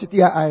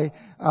curiosity, I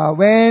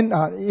went,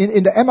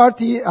 in the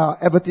MRT,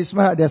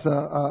 advertisement, there's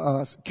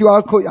a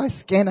QR code I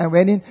scanned, I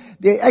went in.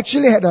 They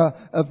actually had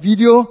a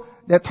video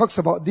that talks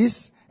about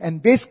this.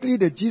 And basically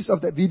the gist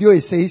of that video,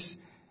 it says,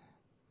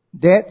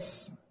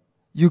 dads,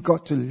 you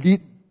got to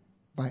lead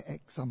by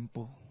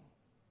example.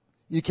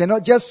 You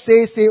cannot just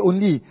say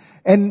only.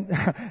 And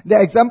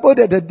the example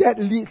that the dad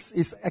leads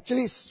is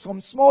actually from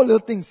small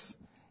little things.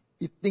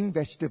 Eating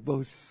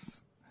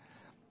vegetables.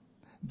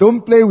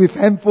 Don't play with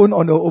handphone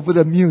over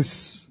the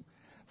meals.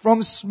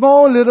 From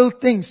small little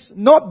things.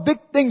 Not big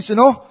things,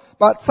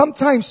 But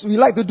sometimes we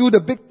like to do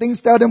the big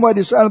things, tell them what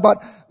it's all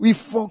about. We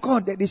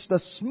forgot that it's the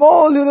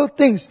small little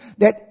things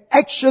that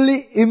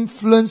actually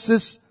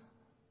influences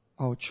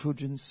our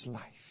children's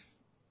life.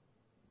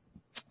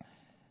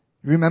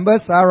 Remember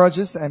Sarah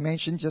Rogers I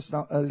mentioned just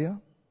now earlier?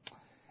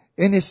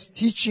 In his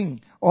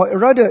teaching, or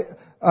rather,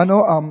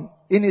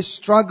 in his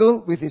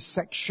struggle with his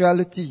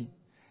sexuality,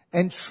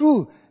 and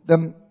through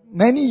the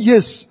many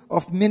years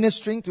of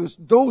ministering to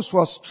those who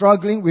are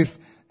struggling with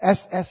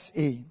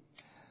SSA.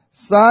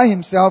 Sarah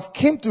himself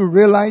came to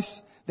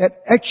realize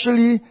that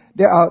actually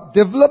there are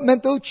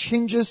developmental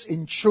changes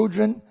in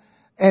children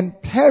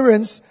and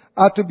parents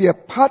are to be a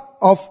part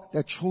of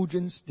their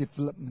children's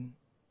development.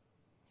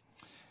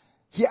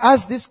 He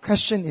asked this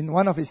question in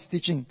one of his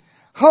teaching.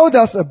 How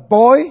does a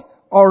boy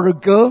or a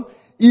girl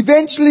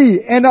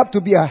eventually end up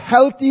to be a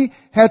healthy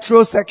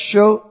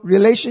heterosexual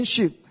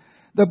relationship?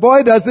 The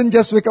boy doesn't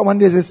just wake up one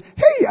day and says,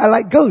 hey, I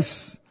like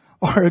girls.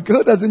 Or a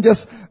girl doesn't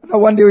just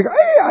one day wake up,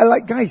 hey, I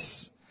like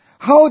guys.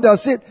 How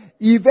does it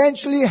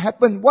eventually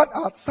happen? What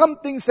are some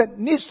things that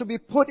needs to be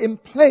put in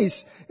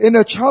place in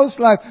a child's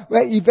life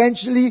where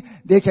eventually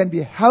they can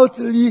be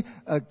healthily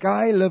a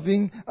boy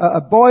loving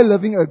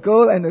a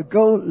girl and a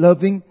girl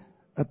loving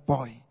a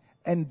boy?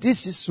 And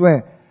this is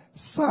where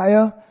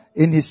Sire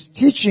in his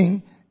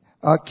teaching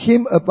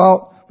came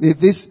about with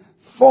these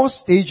 4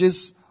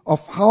 stages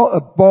of how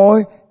a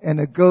boy and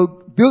a girl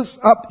builds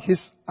up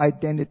his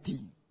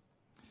identity.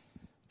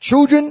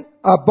 Children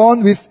are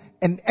born with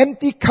an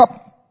empty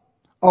cup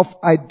of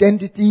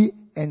identity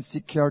and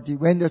security.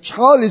 When the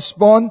child is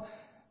born,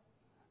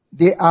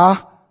 they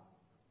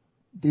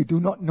do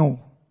not know.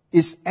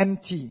 It's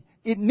empty.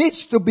 It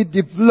needs to be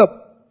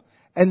developed.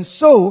 And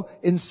so,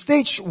 in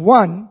stage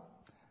 1,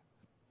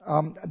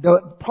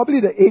 probably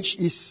the age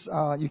is,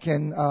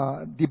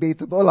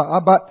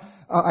 debatable, but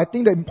I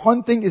think the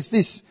important thing is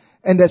this.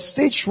 And at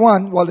stage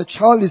 1, while the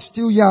child is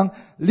still young,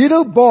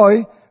 little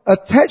boy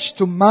attached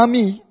to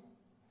mommy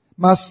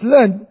must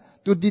learn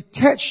to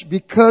detach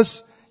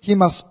because he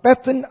must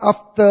pattern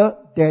after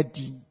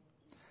daddy.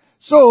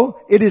 So,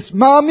 it is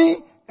mommy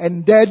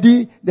and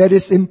daddy that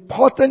is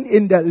important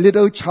in that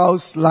little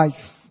child's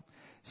life.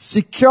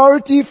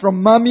 Security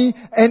from mommy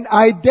and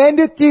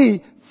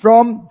identity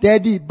from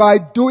daddy by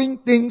doing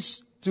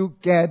things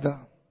together.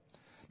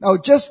 Now,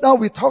 just now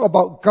we talk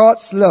about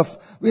God's love.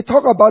 We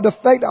talk about the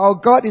fact that our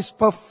God is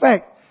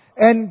perfect.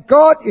 And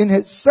God in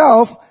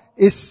itself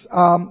is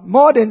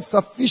more than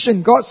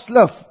sufficient. God's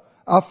love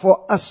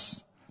for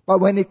us. But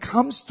when it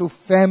comes to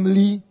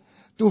family,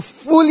 to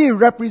fully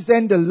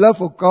represent the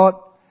love of God,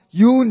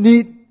 you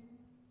need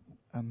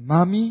a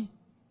mommy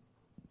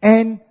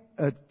and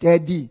a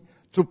daddy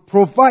to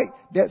provide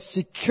that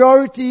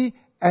security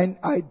and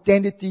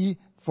identity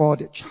for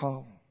the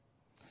child.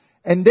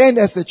 And then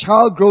as the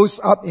child grows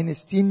up in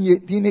his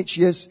teenage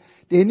years,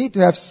 they need to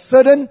have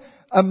certain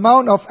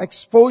amount of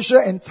exposure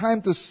and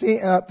time to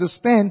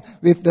spend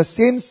with the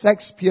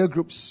same-sex peer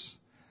groups.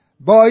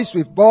 Boys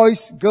with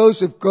boys,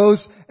 girls with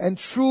girls, and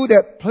through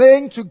that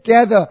playing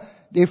together,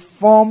 they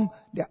form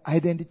the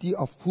identity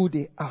of who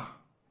they are.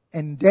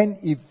 And then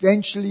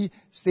eventually,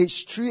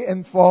 stage 3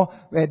 and 4,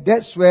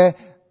 that's where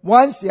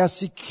once they are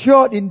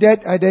secured in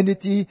that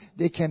identity,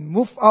 they can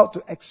move out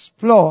to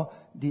explore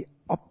the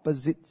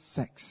opposite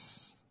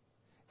sex.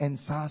 And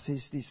Sarah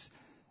says this,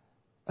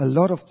 a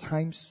lot of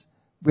times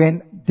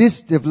when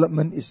this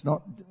development is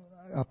not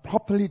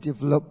properly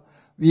developed,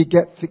 we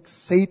get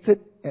fixated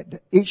at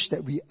the age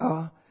that we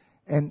are,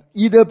 and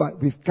either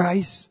with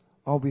guys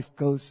or with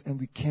girls, and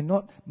we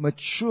cannot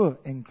mature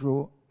and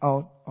grow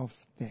out of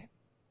that.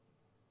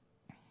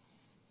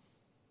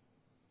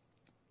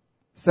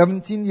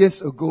 17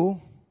 years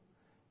ago,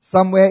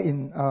 somewhere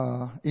in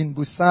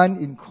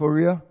Busan, in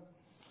Korea,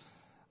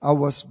 I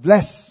was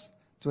blessed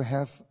to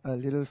have a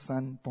little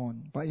son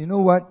born. But you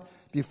know what?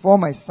 Before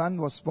my son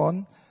was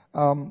born,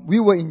 we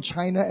were in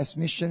China as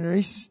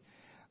missionaries.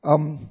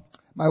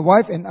 My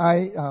wife and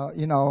I,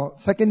 in our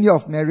second year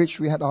of marriage,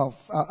 we had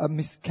a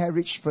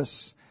miscarriage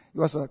first. It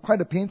was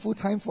quite a painful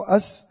time for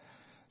us.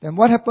 Then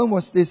what happened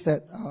was this,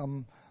 that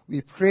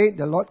we prayed,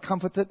 the Lord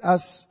comforted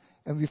us,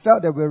 and we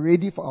felt that we were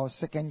ready for our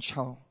second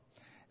child.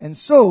 And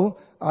so,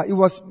 it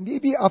was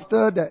maybe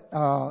after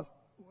that,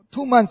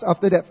 2 months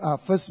after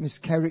that first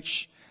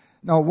miscarriage.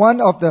 Now,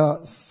 one of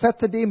the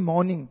Saturday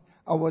morning,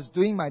 I was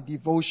doing my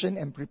devotion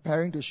and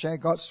preparing to share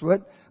God's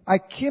word. I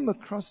came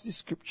across this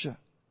scripture.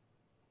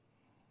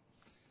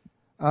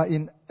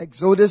 In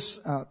Exodus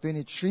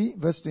 23,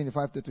 verse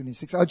 25 to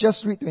 26. I'll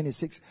just read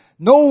 26.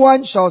 No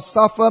one shall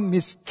suffer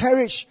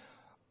miscarriage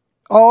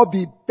or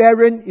be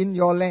barren in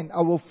your land.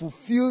 I will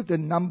fulfill the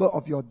number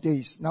of your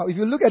days. Now, if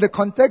you look at the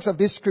context of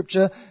this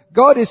scripture,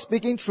 God is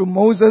speaking through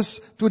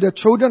Moses to the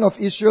children of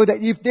Israel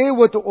that if they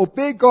were to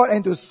obey God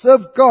and to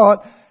serve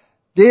God,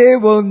 they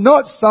will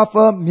not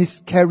suffer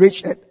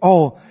miscarriage at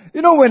all.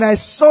 You know, when I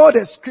saw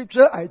that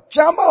scripture, I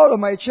jumped out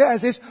of my chair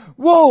and says,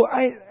 whoa,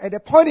 at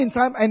that point in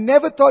time, I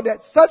never thought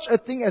that such a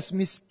thing as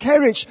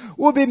miscarriage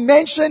would be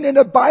mentioned in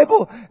the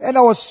Bible. And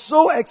I was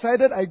so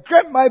excited. I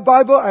grabbed my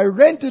Bible, I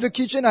ran to the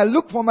kitchen, I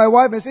looked for my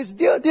wife and says,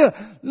 dear,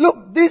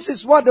 look, this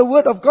is what the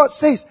word of God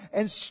says.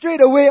 And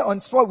straight away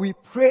on spot we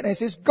prayed and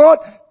says, God,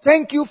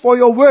 thank you for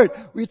your word.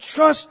 We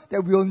trust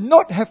that we will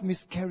not have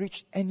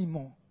miscarriage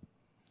anymore.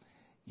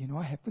 You know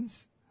what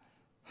happens?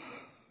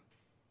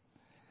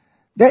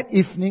 That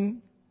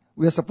evening,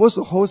 we were supposed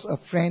to host a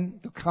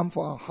friend to come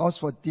for our house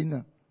for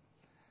dinner.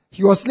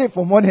 He was late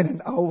for more than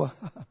an hour.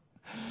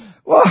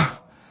 Wow.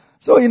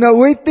 So in a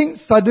waiting,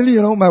 suddenly,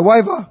 my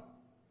wife,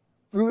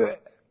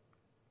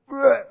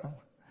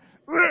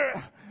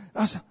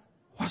 I said,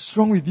 what's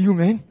wrong with you,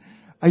 man?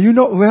 Are you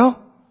not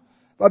well?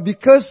 But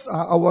because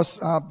I was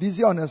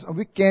busy on a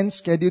weekend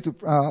schedule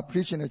to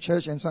preach in the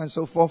church and so on and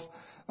so forth,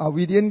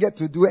 we didn't get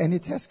to do any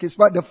test kits.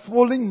 But the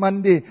following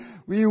Monday,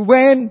 we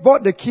went,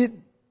 bought the kit,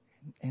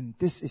 and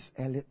this is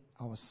Elliot,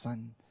 our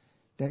son.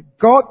 That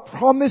God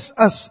promised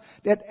us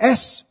that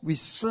as we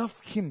serve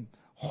Him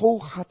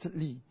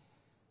wholeheartedly,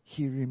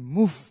 He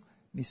removed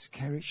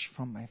miscarriage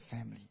from my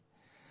family.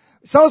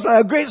 Sounds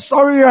like a great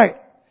story, right?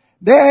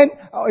 Then,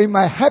 in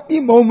my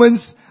happy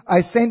moments, I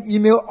sent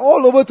email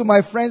all over to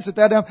my friends to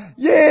tell them,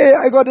 yay,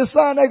 I got a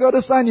son.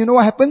 You know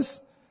what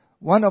happens?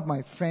 One of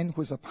my friends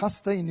who's a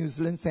pastor in New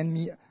Zealand sent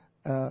me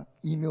an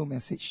email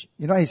message.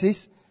 You know what he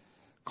says?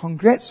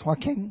 Congrats,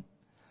 Joaquin.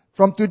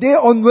 From today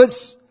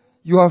onwards,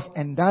 you have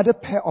another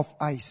pair of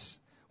eyes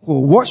who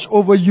will watch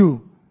over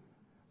you.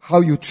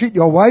 How you treat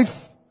your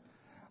wife,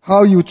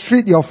 how you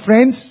treat your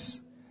friends,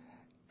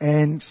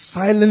 and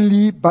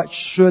silently but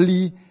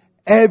surely,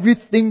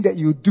 everything that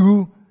you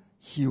do,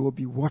 He will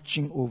be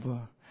watching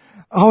over.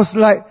 I was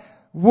like,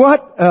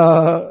 what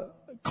a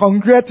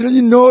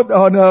congratulatory note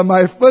on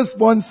my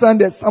firstborn son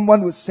that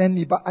someone would send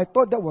me. But I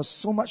thought that was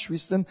so much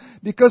wisdom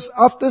because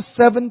after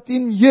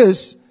 17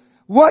 years,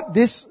 what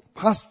this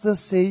pastor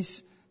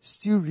says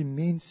still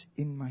remains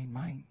in my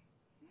mind.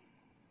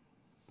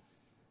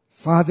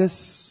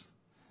 Fathers,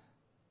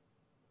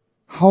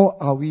 how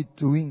are we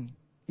doing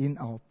in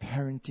our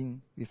parenting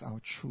with our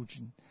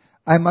children?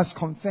 I must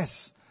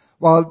confess,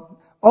 while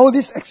all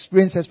this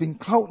experience has been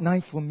cloud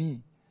nine for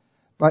me,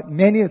 but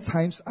many a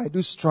times I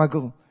do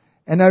struggle.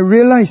 And I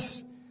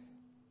realize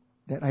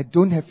that I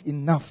don't have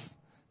enough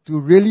to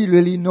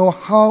really know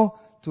how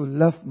to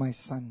love my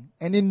son.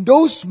 And in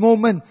those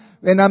moments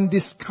when I'm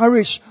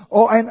discouraged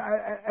or I'm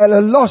at a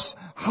loss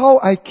how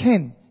I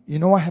can, you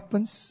know what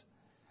happens?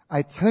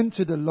 I turn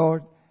to the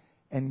Lord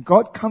and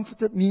God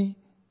comforted me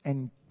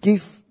and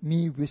gave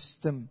me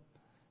wisdom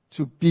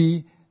to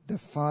be the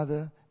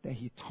father that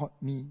He taught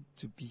me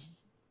to be.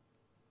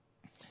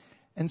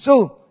 And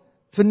so,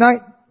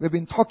 tonight, we've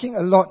been talking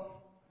a lot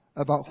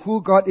about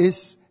who God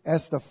is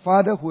as the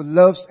Father who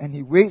loves and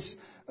He waits,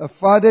 a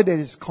Father that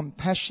is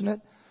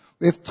compassionate.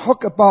 We've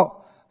talked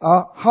about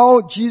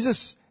how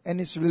Jesus and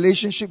His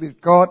relationship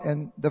with God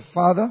and the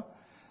Father.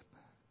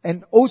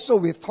 And also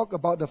we've talked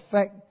about the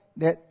fact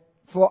that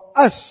for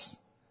us,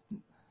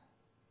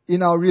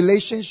 in our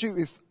relationship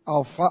with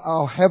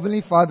our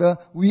Heavenly Father,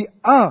 we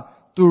are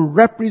to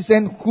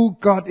represent who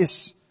God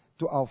is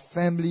to our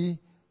family,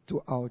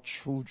 to our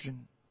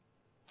children.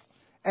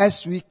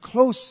 As we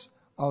close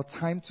our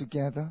time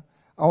together,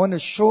 I want to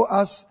show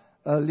us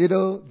a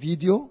little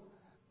video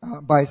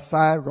by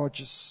Sire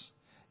Rogers.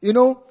 You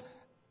know,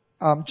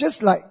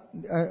 just like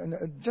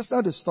just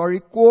now the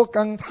story Guo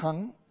Gang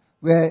Tang,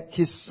 where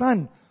his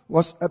son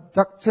was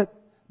abducted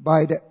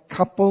by that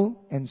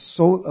couple and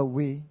sold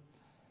away.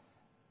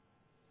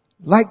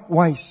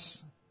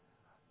 Likewise,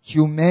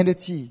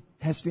 humanity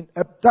has been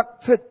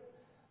abducted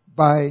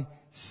by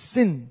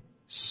sin,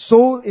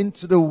 sold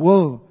into the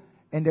world,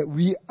 and that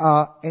we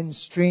are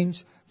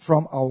estranged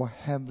from our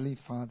Heavenly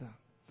Father.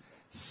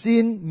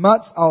 Sin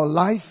muds our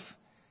life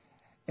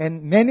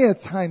and many a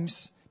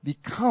times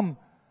become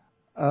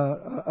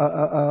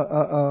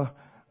a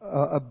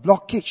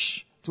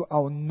blockage to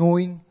our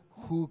knowing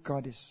who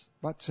God is.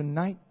 But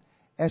tonight,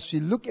 as we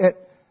look at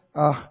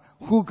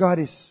who God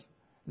is,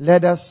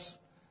 let us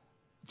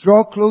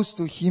draw close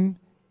to Him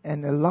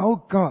and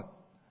allow God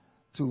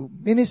to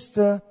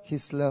minister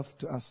His love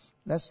to us.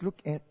 Let's look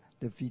at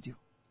the video.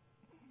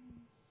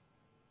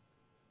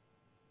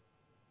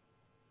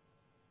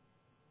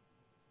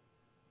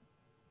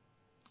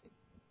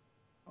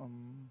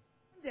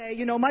 Day,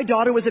 you know, my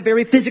daughter was a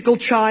very physical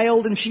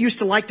child and she used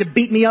to like to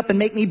beat me up and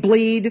make me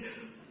bleed.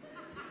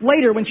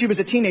 Later, when she was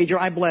a teenager,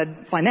 I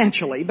bled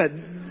financially, but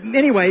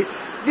anyway,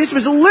 this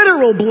was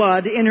literal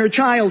blood in her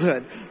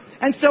childhood.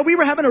 And so we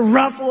were having a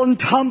ruffle and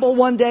tumble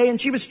one day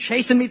and she was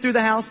chasing me through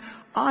the house.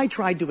 I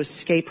tried to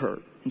escape her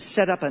and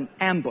set up an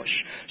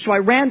ambush. So I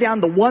ran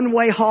down the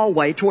one-way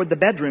hallway toward the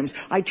bedrooms.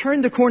 I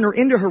turned the corner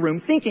into her room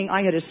thinking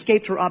I had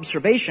escaped her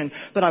observation,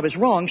 but I was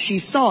wrong. She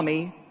saw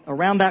me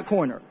around that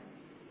corner.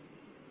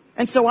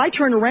 And so I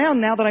turn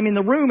around now that I'm in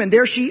the room and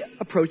there she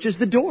approaches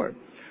the door.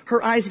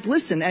 Her eyes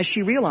glisten as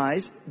she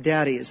realized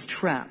Daddy is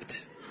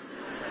trapped.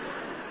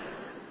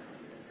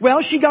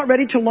 Well, she got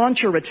ready to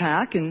launch her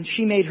attack and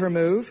she made her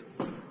move.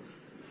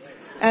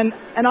 And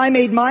I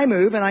made my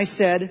move and I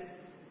said,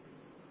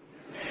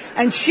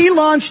 and she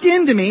launched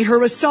into me,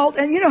 her assault,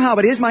 and you know how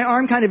it is, my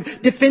arm kind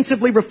of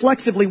defensively,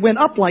 reflexively went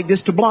up like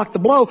this to block the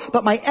blow,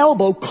 but my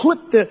elbow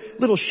clipped the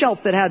little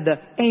shelf that had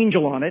the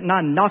angel on it, and I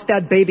knocked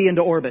that baby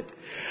into orbit.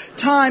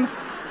 Time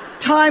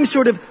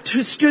sort of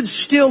stood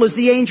still as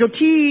the angel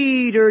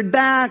teetered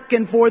back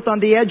and forth on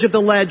the edge of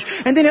the ledge,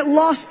 and then it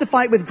lost the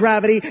fight with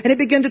gravity, and it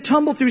began to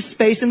tumble through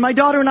space, and my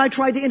daughter and I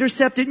tried to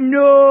intercept it.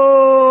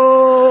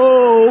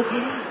 No!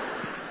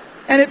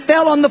 And it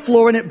fell on the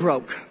floor and it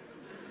broke.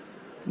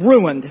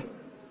 Ruined.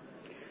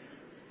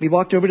 We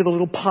walked over to the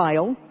little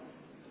pile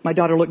My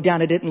daughter looked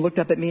down at it and looked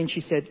up at me and she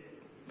said,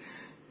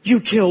 "You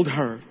killed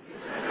her."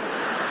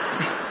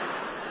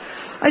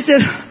 I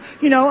said,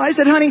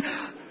 honey,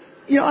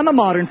 I'm a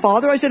modern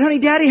father. I said, honey,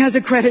 Daddy has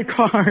a credit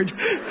card.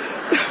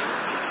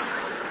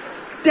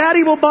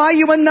 Daddy will buy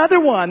you another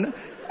one.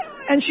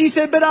 And she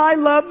said, but I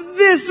love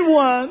this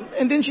one.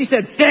 And then she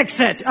said, fix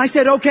it. I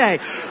said, okay.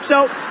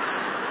 So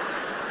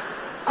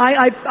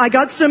I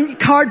got some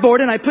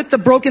cardboard and I put the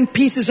broken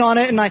pieces on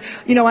it, and I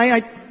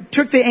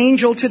took the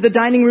angel to the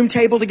dining room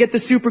table to get the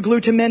super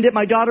glue to mend it.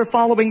 My daughter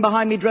following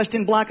behind me, dressed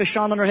in black, a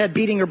shawl on her head,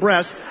 beating her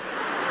breast.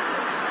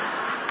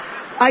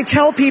 I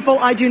tell people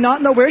I do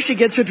not know where she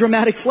gets her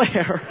dramatic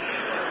flair.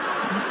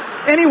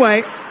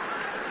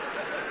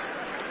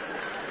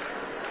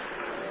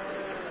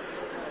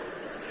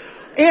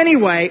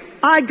 Anyway,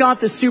 I got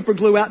the super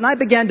glue out and I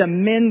began to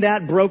mend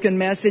that broken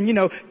mess,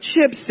 and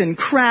chips and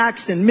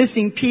cracks and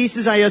missing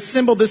pieces. I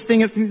assembled this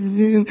thing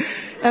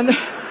and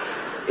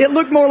it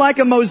looked more like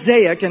a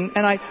mosaic, and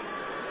I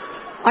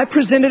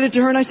presented it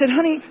to her and I said,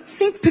 honey,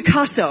 think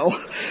Picasso.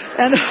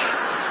 And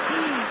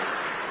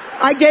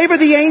I gave her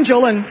the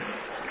angel, and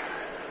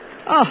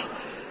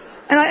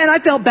I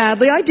felt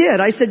badly. I did.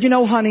 I said,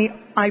 honey,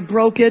 I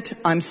broke it.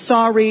 I'm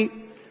sorry.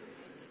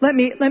 Let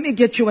me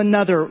get you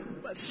another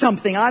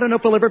something. I don't know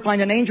if we'll ever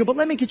find an angel, but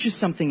let me get you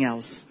something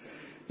else.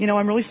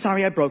 I'm really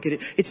sorry I broke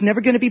it. It's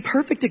never going to be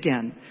perfect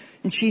again.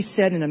 And she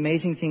said an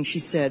amazing thing. She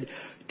said,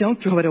 don't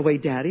throw it away,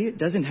 Daddy. It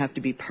doesn't have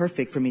to be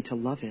perfect for me to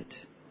love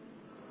it.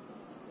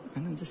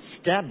 And then just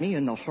stabbed me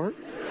in the heart.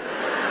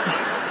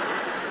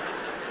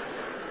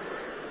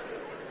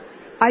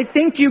 I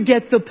think you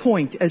get the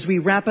point as we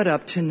wrap it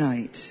up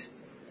tonight.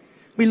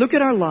 We look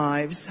at our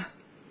lives.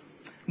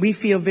 We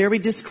feel very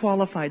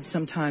disqualified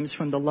sometimes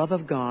from the love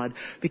of God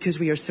because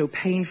we are so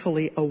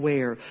painfully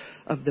aware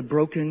of the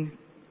broken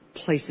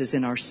places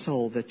in our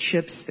soul, the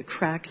chips, the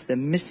cracks, the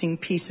missing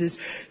pieces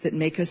that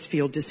make us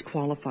feel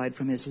disqualified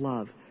from His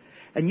love.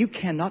 And you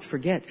cannot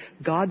forget,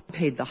 God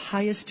paid the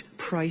highest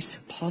price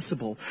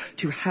possible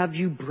to have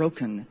you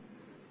broken.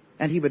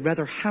 And He would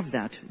rather have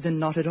that than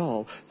not at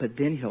all. But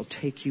then He'll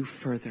take you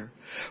further.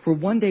 For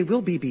one day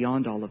we'll be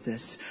beyond all of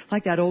this.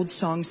 Like that old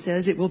song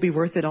says, it will be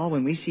worth it all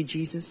when we see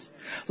Jesus.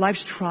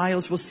 Life's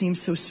trials will seem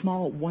so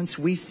small once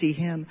we see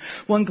Him.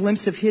 One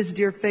glimpse of His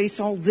dear face,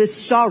 all this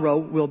sorrow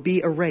will be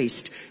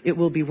erased. It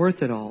will be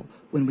worth it all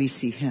when we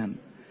see Him.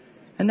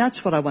 And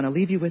that's what I want to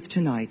leave you with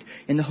tonight,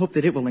 in the hope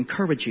that it will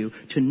encourage you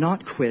to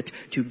not quit,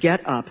 to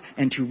get up,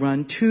 and to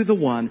run to the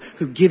one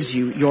who gives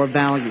you your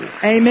value.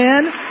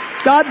 Amen.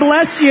 God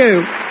bless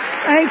you.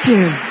 Thank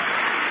you.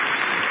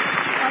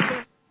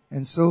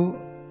 And so,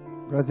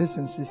 brothers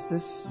and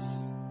sisters,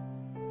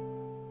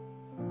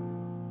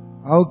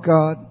 our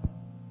God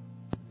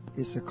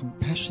is a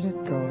compassionate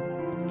God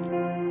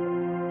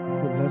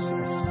who loves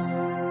us.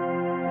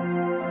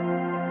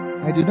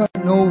 I do not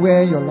know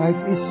where your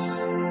life is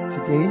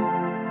today,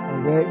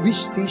 or which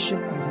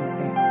station are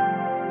you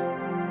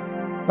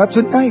at. But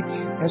tonight,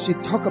 as we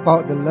talk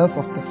about the love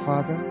of the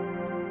Father,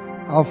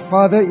 our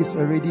Father is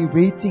already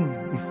waiting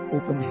with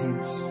open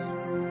hands.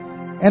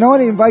 And I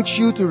want to invite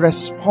you to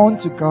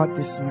respond to God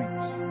this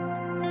night.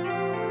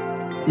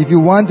 If you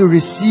want to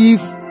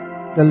receive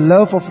the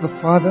love of the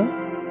Father,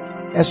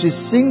 as we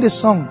sing the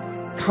song,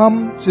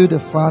 Come to the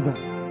Father,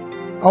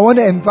 I want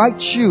to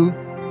invite you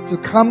to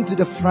come to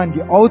the front.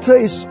 The altar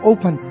is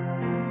open.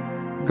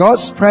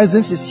 God's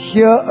presence is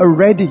here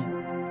already.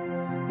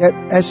 That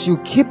as you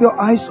keep your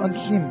eyes on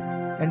Him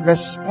and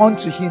respond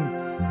to Him,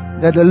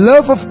 that the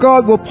love of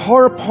God will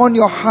pour upon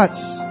your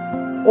hearts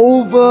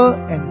over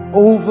and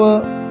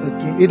over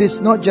again. It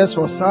is not just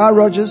for Sarah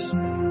Rogers,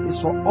 it's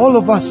for all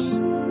of us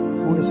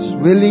who is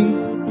willing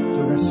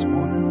to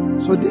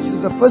respond. So this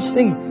is the first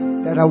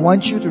thing that I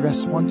want you to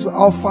respond to,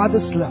 our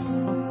Father's love.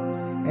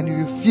 And if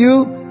you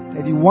feel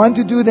that you want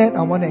to do that,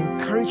 I want to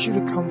encourage you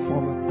to come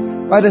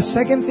forward. But the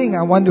second thing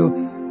I want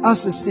to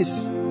ask is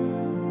this.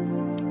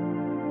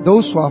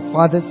 Those who are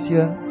fathers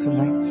here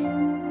tonight,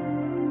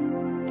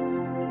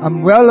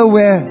 I'm well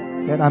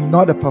aware that I'm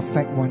not a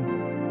perfect one.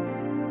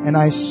 And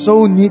I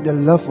so need the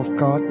love of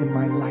God in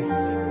my life.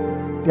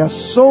 There are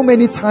so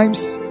many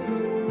times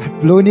I've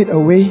blown it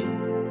away,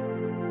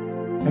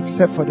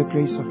 except for the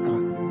grace of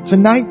God.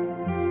 Tonight,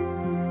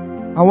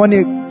 I want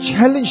to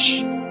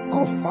challenge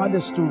our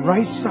fathers to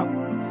rise up,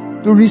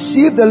 to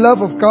receive the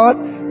love of God,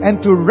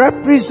 and to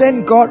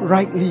represent God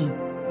rightly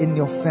in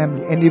your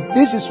family. And if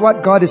this is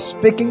what God is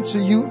speaking to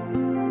you,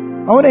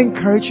 I want to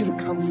encourage you to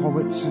come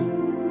forward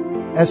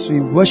too, as we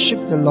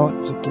worship the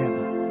Lord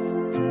together.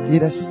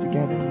 Lead us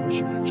together in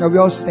worship. Shall we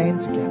all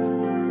stand together?